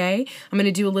conclude today. I'm going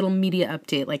to do a little media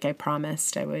update like I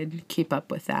promised I would keep up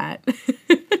with that.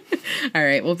 All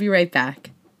right, we'll be right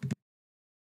back. I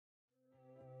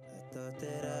thought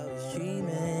that I was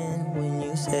dreaming when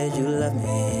you said you loved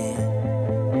me.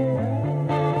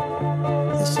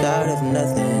 The start of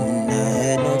nothing, I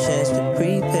had no chance to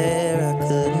prepare, I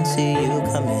couldn't see you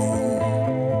coming.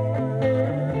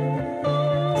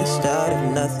 The start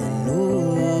of nothing,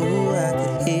 ooh, I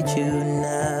could hate you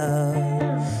now.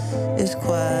 It's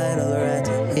quite alright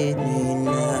to hate me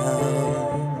now.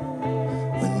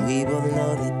 When we both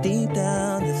know that deep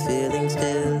down, the feeling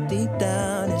still deep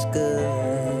down is good.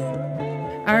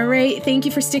 All right, thank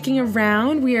you for sticking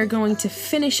around. We are going to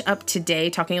finish up today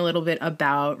talking a little bit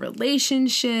about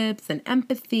relationships and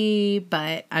empathy,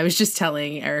 but I was just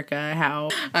telling Erica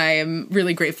how I am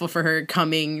really grateful for her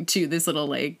coming to this little,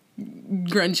 like,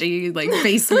 grungy, like,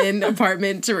 basement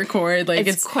apartment to record. Like,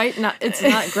 it's not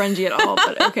grungy at all,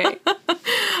 but okay.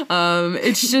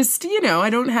 It's just, you know, I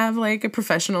don't have, like, a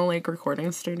professional, like,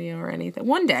 recording studio or anything.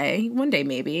 One day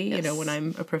maybe, yes. You know, when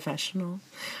I'm a professional.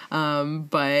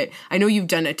 But I know you've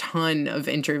done a ton of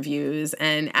interviews,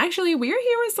 and actually we're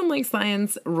here with some, like,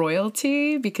 science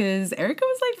royalty, because Erica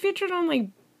was, like, featured on, like,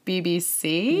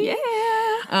 BBC. Yeah.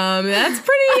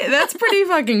 That's pretty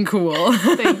fucking cool.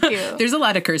 Thank you. There's a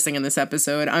lot of cursing in this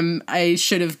episode. I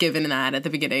should have given that at the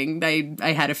beginning.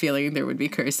 I had a feeling there would be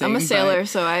cursing. I'm a sailor,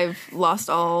 so I've lost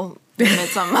all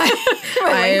limits on my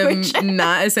language. I am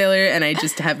not a sailor, and I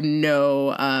just have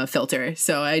no filter.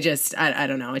 So I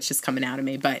don't know. It's just coming out of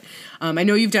me. But I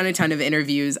know you've done a ton of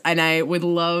interviews, and I would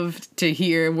love to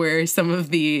hear where some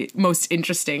of the most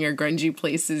interesting or grungy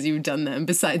places you've done them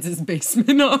besides this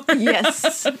basement are.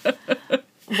 Yes.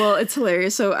 Well, it's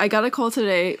hilarious. So I got a call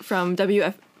today from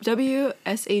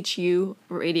WSHU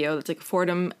Radio. That's like a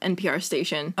Fordham NPR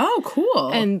station. Oh, cool.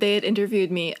 And they had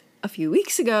interviewed me a few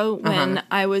weeks ago when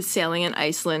I was sailing in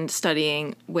Iceland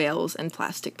studying whales and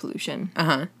plastic pollution.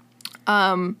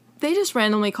 They just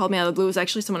randomly called me out of the blue. It was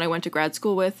actually someone I went to grad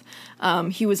school with.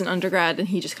 He was an undergrad, and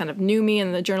he just kind of knew me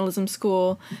in the journalism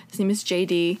school. His name is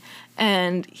JD,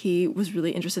 and he was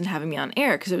really interested in having me on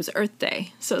air because it was Earth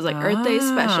Day. So it was like, Earth Day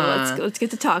special. Let's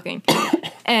get to talking.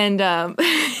 And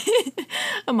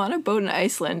I'm on a boat in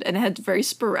Iceland, and it had very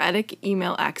sporadic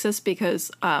email access because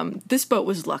this boat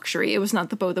was luxury. It was not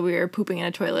the boat that we were pooping in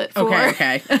a toilet for.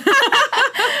 Okay.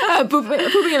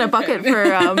 Pooping in a bucket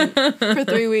for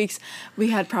 3 weeks. We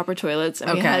had proper toilets,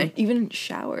 and we had even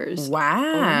showers. Wow.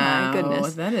 Oh my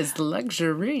goodness. That is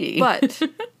luxury. But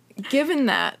given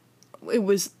that it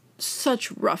was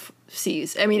such rough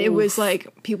seas, I mean, it was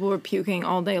like people were puking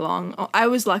all day long. I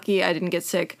was lucky I didn't get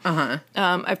sick. I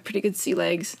have pretty good sea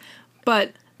legs.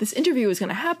 But this interview was going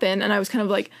to happen, and I was kind of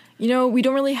like, we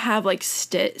don't really have like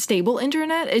stable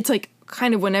internet. It's like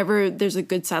kind of whenever there's a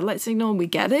good satellite signal, we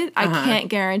get it. I can't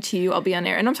guarantee you I'll be on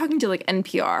air. And I'm talking to like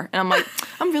NPR, and I'm like,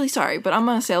 I'm really sorry, but I'm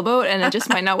on a sailboat, and it just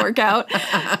might not work out.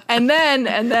 And then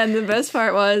the best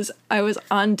part was I was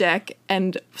on deck,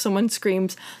 and someone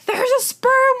screams, "There's a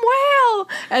sperm whale!"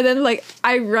 And then like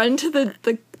I run to the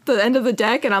end of the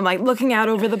deck, and I'm like looking out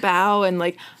over the bow, and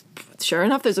like sure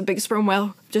enough, there's a big sperm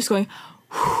whale just going,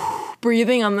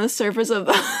 breathing on the surface of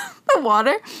the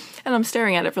water. And I'm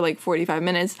staring at it for like 45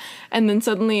 minutes. And then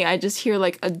suddenly I just hear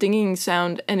like a dinging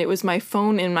sound, and it was my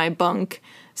phone in my bunk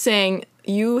saying,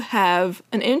 "You have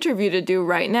an interview to do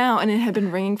right now." And it had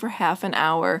been ringing for half an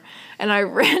hour. And I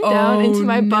ran down into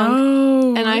my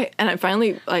bunk, and I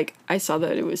finally, like, I saw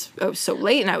that I was so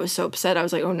late, and I was so upset. I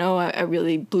was like, oh no, I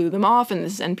really blew them off, and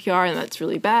this is NPR, and that's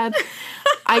really bad.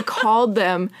 I called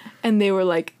them, and they were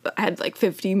like, I had like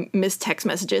 50 missed text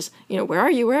messages. Where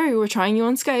are you? We're trying you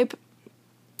on Skype.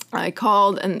 I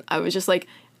called, and I was just like,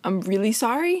 I'm really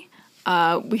sorry.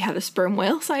 We had a sperm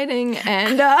whale sighting,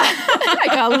 and I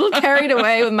got a little carried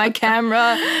away with my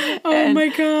camera. Oh my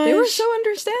gosh. They were so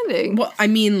understanding. Well, I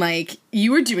mean, like,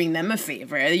 you were doing them a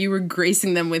favor. You were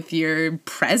gracing them with your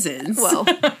presence. Well,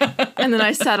 and then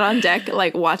I sat on deck,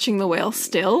 like, watching the whale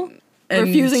still.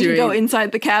 Refusing to go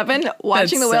inside the cabin,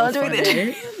 watching the whale and doing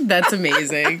it. That's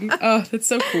amazing. Oh, that's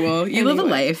so cool. You live a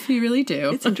life. You really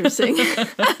do. It's interesting.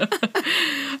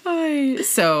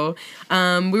 So,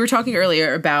 we were talking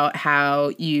earlier about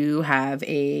how you have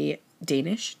a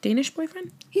Danish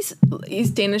boyfriend?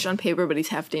 He's Danish on paper, but he's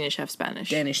half Danish, half Spanish.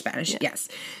 Spanish, yes.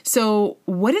 So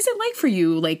what is it like for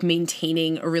you, like,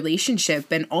 maintaining a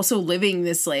relationship and also living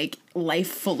this, like, life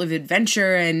full of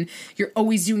adventure, and you're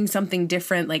always doing something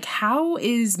different? Like, how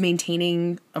is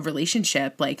maintaining a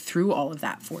relationship, like, through all of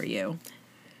that for you?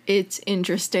 It's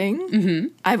interesting. Mm-hmm.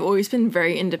 I've always been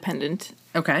very independent.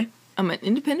 Okay. I'm an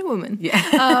independent woman.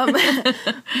 Yeah.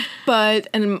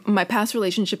 And my past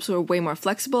relationships were way more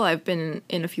flexible. I've been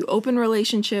in a few open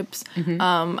relationships.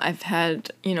 Mm-hmm. I've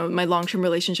had, my long-term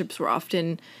relationships were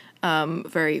often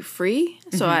very free.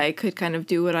 So I could kind of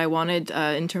do what I wanted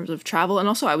in terms of travel. And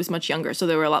also I was much younger, so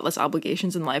there were a lot less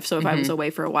obligations in life. So if I was away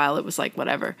for a while, it was like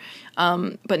whatever.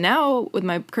 But now with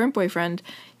my current boyfriend,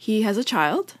 he has a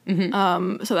child.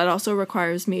 Mm-hmm. So that also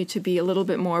requires me to be a little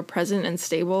bit more present and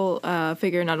stable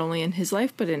figure, not only in his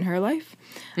life, but in her life.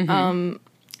 Mm-hmm.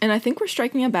 And I think we're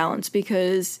striking a balance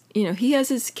because, he has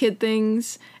his kid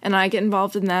things and I get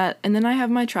involved in that. And then I have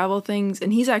my travel things,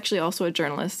 and he's actually also a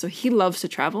journalist, so he loves to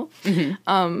travel.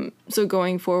 Mm-hmm. So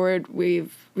going forward,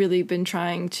 we've really been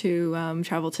trying to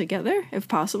travel together if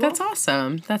possible. That's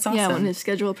awesome. Yeah, when his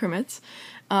schedule permits.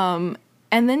 And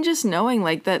then just knowing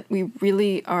like that we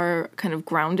really are kind of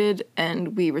grounded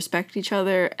and we respect each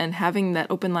other, and having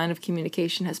that open line of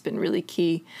communication has been really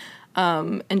key.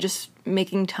 And just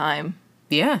making time.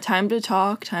 Yeah. Time to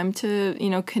talk, time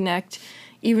to, connect,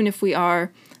 even if we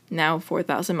are now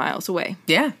 4,000 miles away.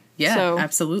 Yeah. Yeah, so,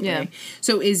 absolutely. Yeah.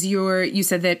 So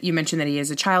you mentioned that he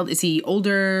has a child. Is he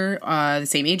older, the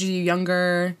same age as you,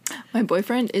 younger? My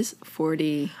boyfriend is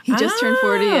 40. He just turned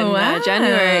 40 in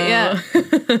January. Yeah.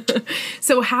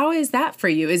 So how is that for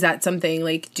you? Is that something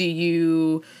like, do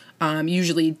you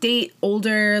usually date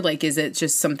older? Like, is it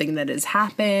just something that has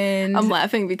happened? I'm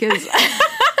laughing because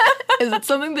is it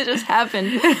something that just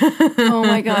happened? Oh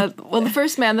my God. Well, the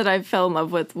first man that I fell in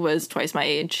love with was twice my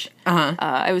age.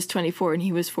 I was 24 and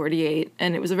he was 48.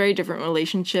 And it was a very different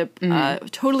relationship,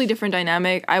 totally different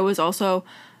dynamic. I was also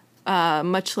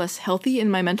much less healthy in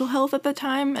my mental health at the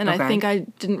time. And I think I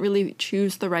didn't really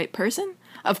choose the right person.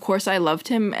 Of course, I loved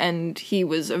him and he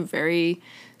was a very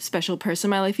special person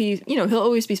in my life. He'll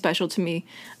always be special to me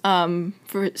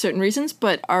for certain reasons,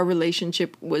 but our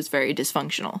relationship was very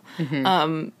dysfunctional.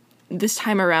 This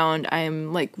time around, I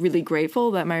am like really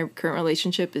grateful that my current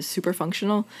relationship is super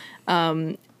functional.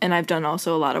 And I've done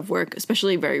also a lot of work,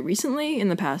 especially very recently in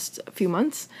the past few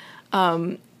months.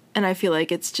 And I feel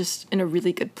like it's just in a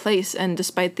really good place. And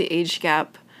despite the age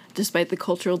gap, despite the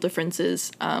cultural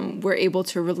differences, we're able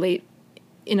to relate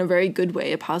in a very good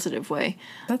way, a positive way.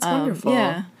 That's wonderful.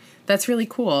 Yeah. That's really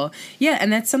cool. Yeah,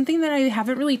 and that's something that I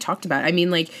haven't really talked about. I mean,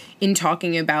 like, in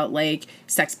talking about, like,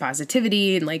 sex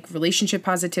positivity and, like, relationship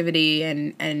positivity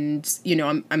and you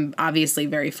know, I'm obviously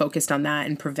very focused on that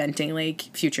and preventing, like,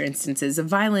 future instances of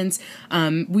violence.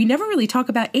 We never really talk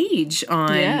about age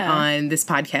on this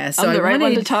podcast. So I'm the right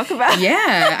one to talk about.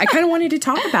 Yeah, I kind of wanted to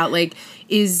talk about, like,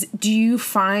 do you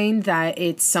find that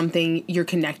it's something you're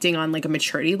connecting on, like, a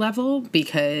maturity level?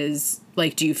 Because,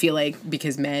 like, do you feel like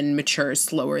because men mature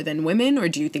slower than women, or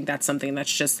do you think that's something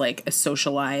that's just, like, a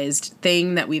socialized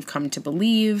thing that we've come to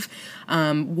believe?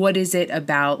 What is it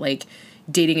about, like,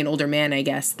 dating an older man, I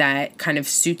guess, that kind of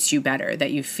suits you better,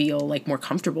 that you feel, like, more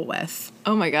comfortable with?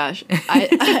 Oh, my gosh.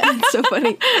 It's so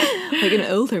funny. Like,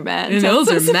 an older man. An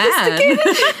older man.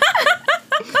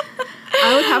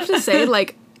 I would have to say,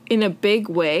 like, in a big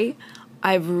way,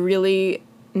 I've really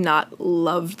not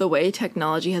loved the way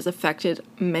technology has affected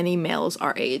many males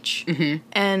our age.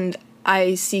 And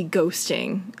I see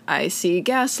ghosting, I see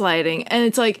gaslighting, and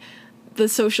it's like the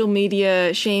social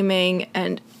media shaming,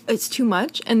 and it's too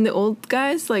much. And the old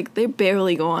guys, like, they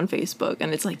barely go on Facebook,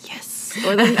 and it's like, yes,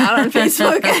 or they're not on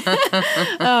Facebook.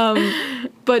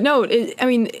 But no,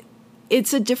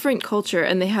 it's a different culture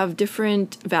and they have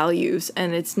different values,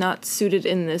 and it's not suited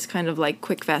in this kind of like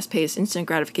quick, fast-paced, instant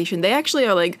gratification. They actually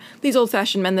are like these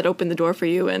old-fashioned men that open the door for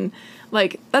you, and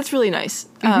like that's really nice.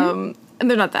 And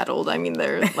they're not that old. I mean,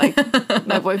 they're like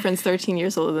my boyfriend's 13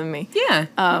 years older than me. Yeah.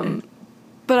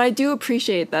 But I do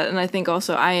appreciate that, and I think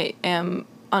also I am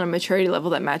on a maturity level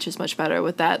that matches much better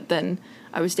with that than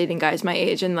I was dating guys my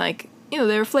age, and like, you know,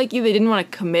 they were flaky. They didn't want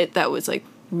to commit. That was like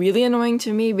really annoying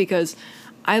to me because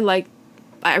I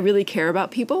really care about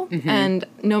people, and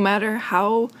no matter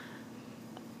how,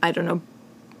 I don't know,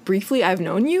 briefly I've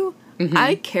known you,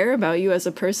 I care about you as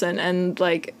a person, and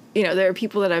like, you know, there are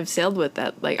people that I've sailed with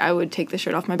that like I would take the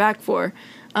shirt off my back for,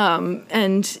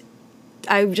 and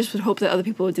I just would hope that other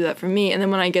people would do that for me. And then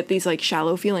when I get these like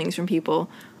shallow feelings from people,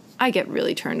 I get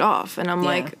really turned off, and I'm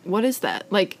like, what is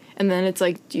that? Like, and then it's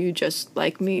like, do you just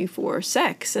like me for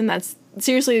sex? And that's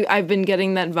seriously, I've been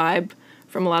getting that vibe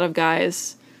from a lot of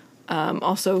guys.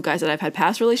 Also guys that I've had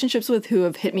past relationships with who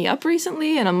have hit me up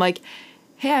recently, and I'm like,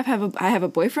 hey, I have a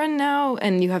boyfriend now,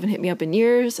 and you haven't hit me up in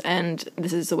years, and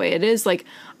this is the way it is. Like,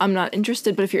 I'm not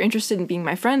interested, but if you're interested in being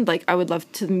my friend, like, I would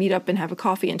love to meet up and have a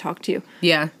coffee and talk to you.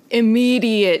 Yeah.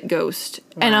 Immediate ghost.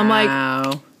 Wow. And I'm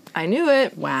like, I knew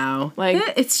it. Wow. Like,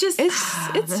 it's just, it's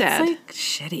sad. It's like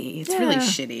shitty. It's really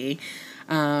shitty.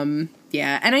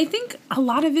 Yeah, and I think a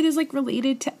lot of it is like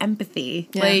related to empathy.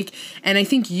 Yeah. Like, and I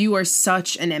think you are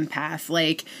such an empath.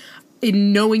 Like,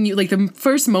 in knowing you, like the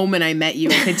first moment I met you,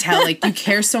 I could tell like you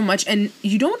care so much, and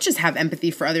you don't just have empathy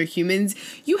for other humans.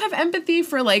 You have empathy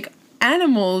for like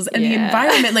animals and the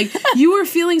environment. Like, you were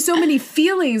feeling so many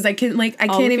feelings. I can't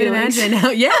even imagine how.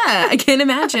 Yeah, I can't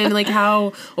imagine like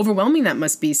how overwhelming that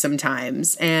must be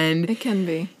sometimes. And it can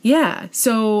be. Yeah.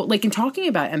 So like in talking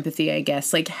about empathy, I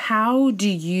guess, like how do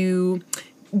you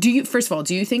first of all,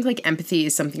 do you think like empathy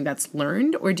is something that's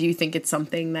learned, or do you think it's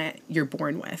something that you're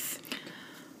born with?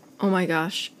 Oh my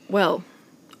gosh. Well,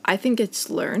 I think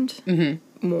it's learned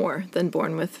more than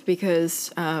born with,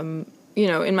 because you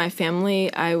know, in my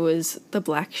family, I was the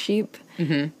black sheep,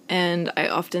 and I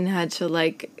often had to,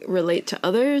 like, relate to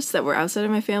others that were outside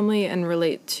of my family and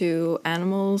relate to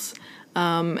animals,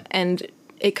 and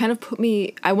it kind of put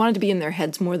me, I wanted to be in their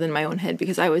heads more than my own head,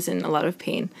 because I was in a lot of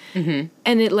pain, and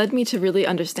it led me to really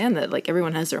understand that, like,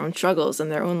 everyone has their own struggles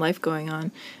and their own life going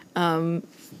on,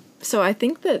 so I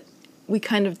think that we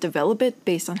kind of develop it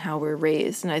based on how we're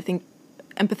raised, and I think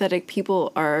empathetic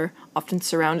people are often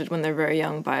surrounded when they're very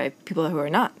young by people who are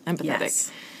not empathetic.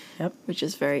 Yes. Yep. Which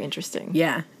is very interesting.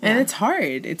 Yeah. And it's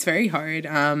hard. It's very hard.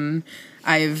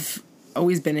 I've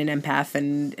always been an empath,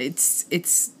 and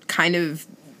it's kind of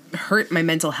hurt my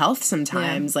mental health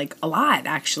sometimes, like a lot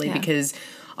actually, because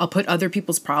I'll put other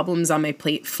people's problems on my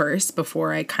plate first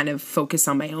before I kind of focus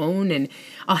on my own. And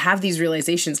I'll have these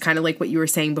realizations, kind of like what you were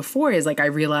saying before, is like I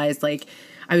realized like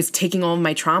I was taking all of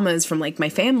my traumas from like my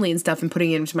family and stuff and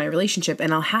putting it into my relationship,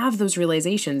 and I'll have those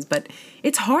realizations. But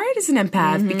it's hard as an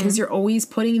empath because you're always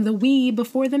putting the we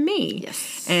before the me.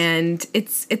 Yes. And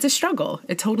it's a struggle.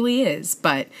 It totally is.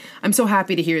 But I'm so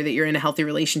happy to hear that you're in a healthy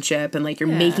relationship and like you're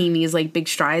making these like big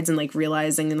strides and like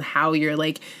realizing how your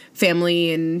like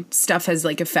family and stuff has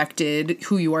like affected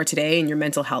who you are today and your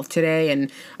mental health today. And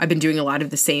I've been doing a lot of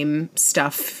the same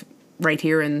stuff right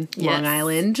here in Long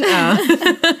Island.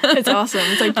 It's awesome.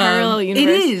 It's like parallel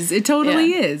universe. It is. It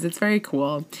totally is. It's very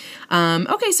cool.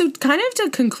 Okay, so kind of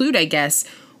to conclude, I guess,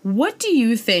 what do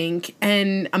you think,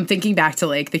 and I'm thinking back to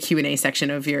like the Q&A section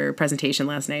of your presentation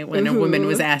last night when a woman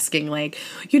was asking like,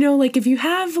 you know, like if you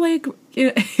have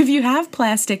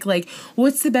plastic, like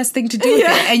what's the best thing to do with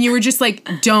it? And you were just like,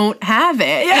 don't have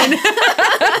it. Yeah. And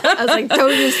I was like,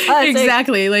 don't use plastic.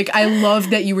 Exactly. Like I love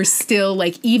that you were still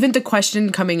like, even the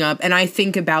question coming up, and I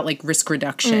think about like risk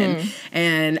reduction,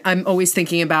 and I'm always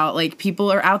thinking about like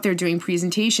people are out there doing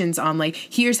presentations on like,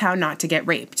 here's how not to get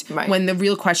raped. Right. When the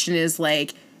real question is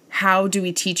like, how do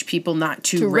we teach people not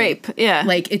to rape? Yeah.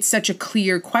 Like, it's such a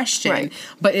clear question, Right.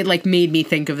 but it, like, made me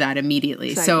think of that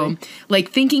immediately. Exactly. So,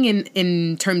 like, thinking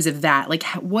in terms of that, like,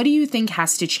 what do you think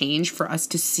has to change for us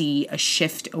to see a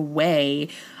shift away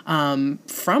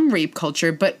from rape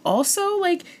culture, but also,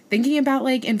 like, thinking about,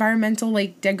 like, environmental,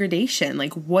 like, degradation?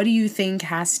 Like, what do you think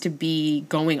has to be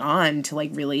going on to,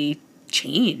 like, really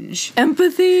change?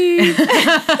 Empathy.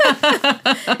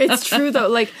 It's true, though.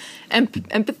 Like,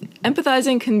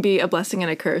 empathizing can be a blessing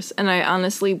and a curse. And I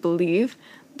honestly believe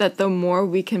that the more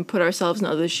we can put ourselves in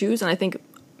other shoes, and I think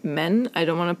men, I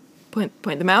don't want to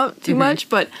point them out too much,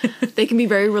 but they can be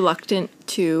very reluctant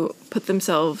to put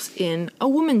themselves in a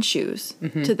woman's shoes.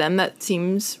 To them, that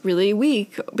seems really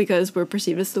weak because we're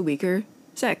perceived as the weaker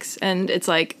sex. And it's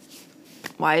like,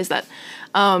 why is that?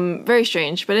 Very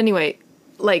strange. But anyway,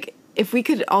 like, if we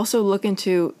could also look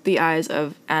into the eyes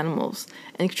of animals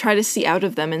and try to see out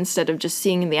of them instead of just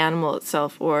seeing the animal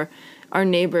itself, or our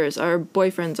neighbors, our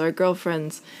boyfriends, our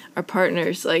girlfriends, our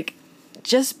partners, like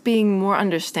just being more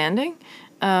understanding,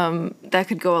 that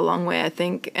could go a long way, I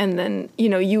think. And then, you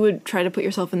know, you would try to put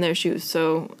yourself in their shoes.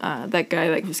 So that guy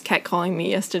like was catcalling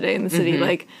me yesterday in the city,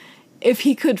 like if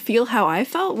he could feel how I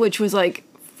felt, which was like,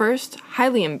 first,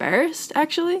 highly embarrassed,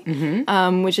 actually,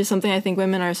 which is something I think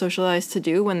women are socialized to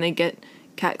do when they get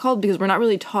catcalled, because we're not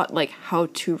really taught, like, how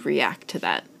to react to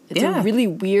that. It's a really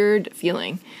weird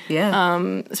feeling. Yeah.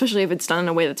 Especially if it's done in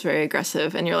a way that's very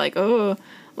aggressive, and you're like, oh,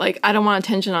 like, I don't want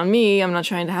attention on me, I'm not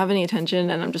trying to have any attention,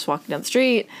 and I'm just walking down the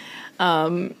street.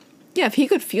 If he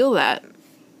could feel that,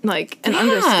 like, and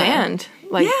understand,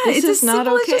 like, this is not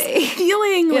okay. Just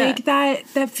feeling, like,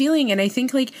 that feeling, and I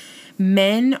think, like,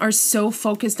 men are so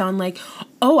focused on like,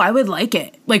 oh, I would like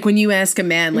it. Like when you ask a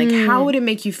man, like, how would it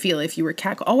make you feel if you were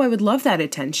catcalled? Oh, I would love that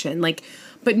attention. Like,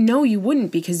 but no, you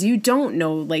wouldn't, because you don't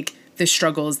know like the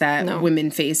struggles that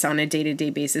women face on a day-to-day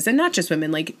basis, and not just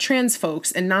women, like trans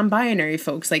folks and non-binary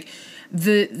folks, like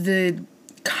the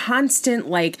constant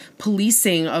like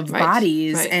policing of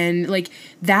bodies and like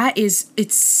that is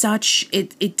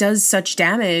it does such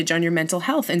damage on your mental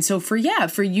health. And so for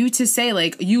you to say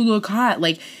like you look hot,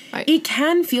 like it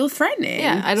can feel threatening.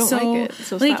 I don't like it,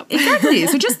 so like stop. Exactly.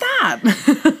 So just stop.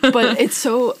 But it's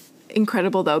so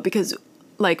incredible though, because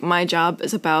like my job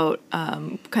is about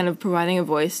kind of providing a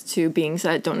voice to beings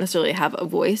that don't necessarily have a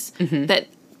voice that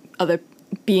other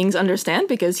beings understand,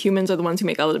 because humans are the ones who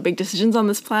make all the big decisions on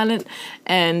this planet.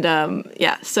 And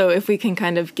so if we can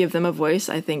kind of give them a voice,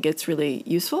 I think it's really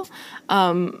useful.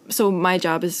 So my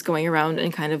job is going around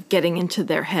and kind of getting into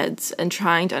their heads and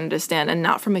trying to understand, and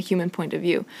not from a human point of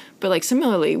view, but like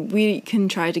similarly, we can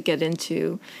try to get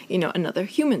into, you know, another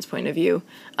human's point of view.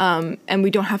 And we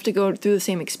don't have to go through the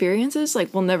same experiences.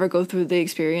 Like we'll never go through the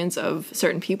experience of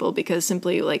certain people, because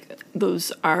simply like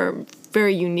those are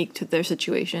very unique to their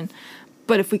situation.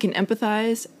 But if we can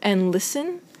empathize and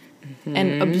listen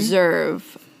and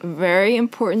observe, very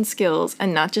important skills,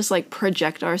 and not just like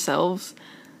project ourselves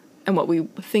and what we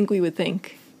think we would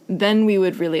think, then we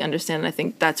would really understand. And I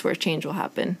think that's where change will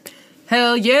happen.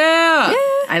 Hell yeah!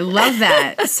 I love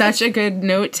that. Such a good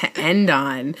note to end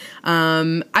on.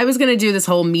 I was going to do this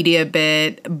whole media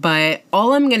bit, but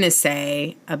all I'm going to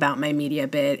say about my media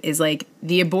bit is like,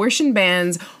 the abortion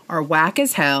bans are whack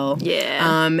as hell.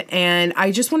 Yeah. And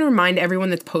I just want to remind everyone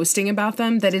that's posting about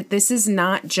them that this is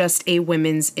not just a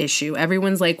women's issue.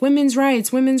 Everyone's like, women's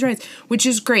rights, which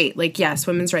is great. Like, yes,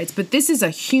 women's rights. But this is a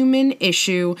human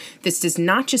issue. This does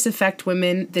not just affect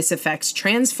women. This affects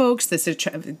trans folks. This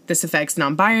affects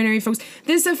non-binary folks.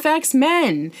 This affects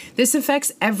men. This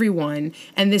affects everyone.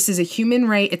 And this is a human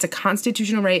right. It's a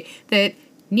constitutional right that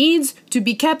needs to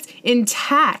be kept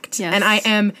intact. Yes. And I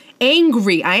am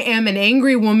angry. I am an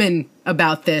angry woman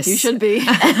about this. You should be.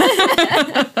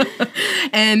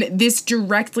 And this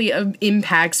directly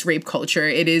impacts rape culture.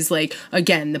 It is like,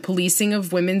 again, the policing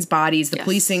of women's bodies, the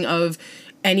policing of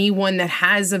anyone that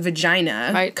has a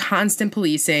vagina, right. Constant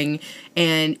policing,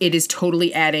 and it is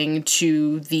totally adding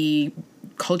to the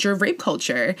culture of rape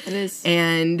culture. It is.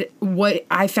 And what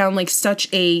I found like such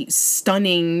a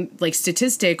stunning like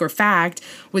statistic or fact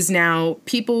was now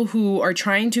people who are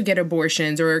trying to get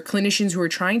abortions or clinicians who are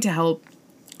trying to help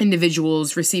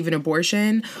individuals receive an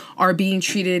abortion are being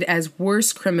treated as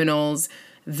worse criminals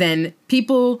than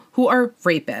people who are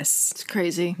rapists. It's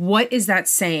crazy. What is that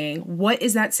saying? What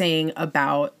is that saying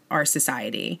about our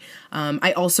society?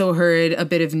 I also heard a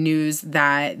bit of news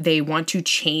that they want to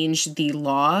change the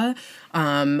law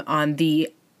on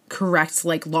the correct,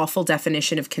 like, lawful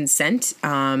definition of consent.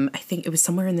 I think it was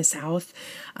somewhere in the South.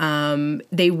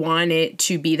 They want it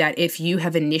to be that if you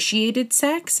have initiated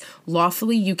sex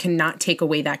lawfully, you cannot take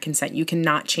away that consent. You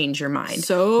cannot change your mind.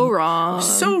 So wrong.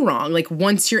 So wrong. Like,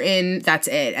 once you're in, that's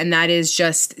it. And that is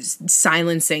just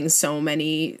silencing so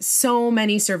many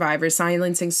survivors,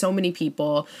 silencing so many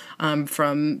people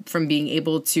from being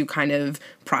able to kind of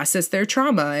process their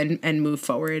trauma and move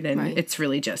forward. And right. It's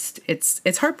really just,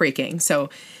 it's heartbreaking. So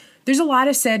there's a lot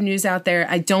of sad news out there.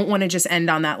 I don't want to just end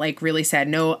on that, like, really sad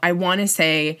note. I want to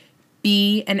say,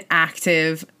 be an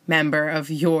active member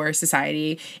of your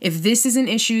society. If this is an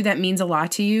issue that means a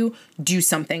lot to you, do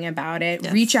something about it.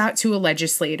 Yes. Reach out to a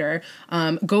legislator.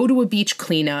 Go to a beach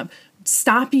cleanup.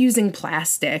 Stop using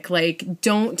plastic. Like,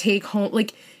 don't take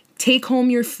home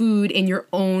your food in your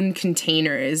own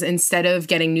containers instead of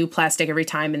getting new plastic every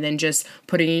time and then just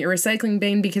putting it in your recycling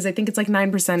bin, because I think it's like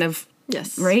 9% of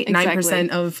Yes. Right? Exactly. 9%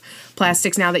 of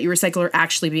plastics now that you recycle are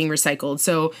actually being recycled.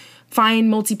 So find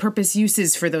multi-purpose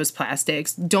uses for those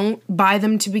plastics. Don't buy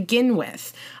them to begin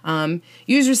with.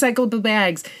 Use recyclable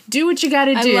bags. Do what you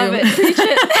gotta do. I love it. Preach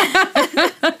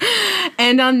it.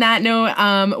 And on that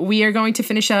note, we are going to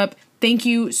finish up. Thank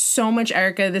you so much,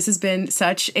 Erica. This has been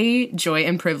such a joy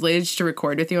and privilege to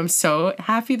record with you. I'm so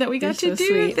happy that we got to do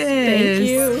sweet. this. Thank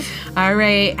you. All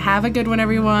right. Have a good one,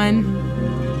 everyone.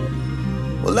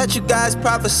 We'll let you guys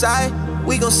prophesy.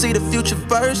 We gon' see the future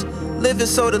first. Living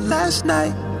so the last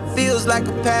night feels like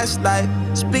a past life.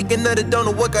 Speaking of the don't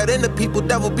know what got into people.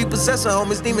 Devil be possessing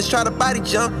homies. Demons try to body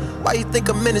jump. Why you think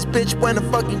I'm in this bitch wearing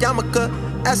a fucking yarmulke?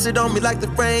 Acid on me like the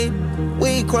rain.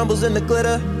 Weed crumbles in the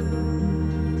glitter.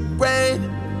 Rain,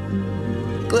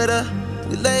 glitter.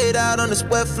 We laid out on the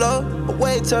sweat floor.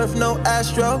 Away turf, no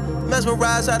astro.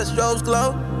 Mesmerized how the strobes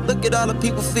glow. Look at all the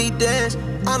people feet dance.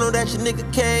 I know that your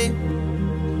nigga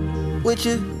came with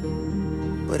you,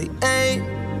 but he ain't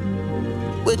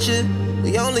with you.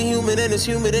 The only human in this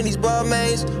humid in these bar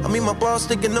maze. I mean my balls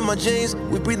sticking to my jeans.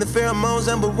 We breathing pheromones,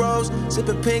 amber rose,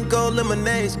 sipping pink gold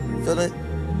lemonades. Feel it?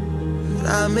 And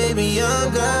I may be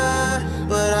younger,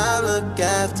 but I look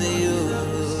after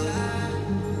you.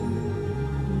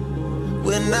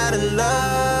 We're not in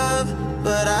love,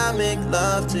 but I make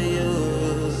love to you.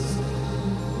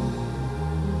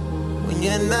 When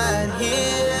you're not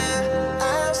here,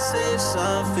 save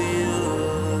some for you.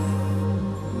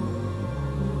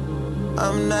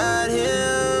 I'm not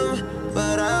him,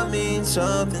 but I mean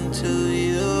something to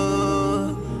you.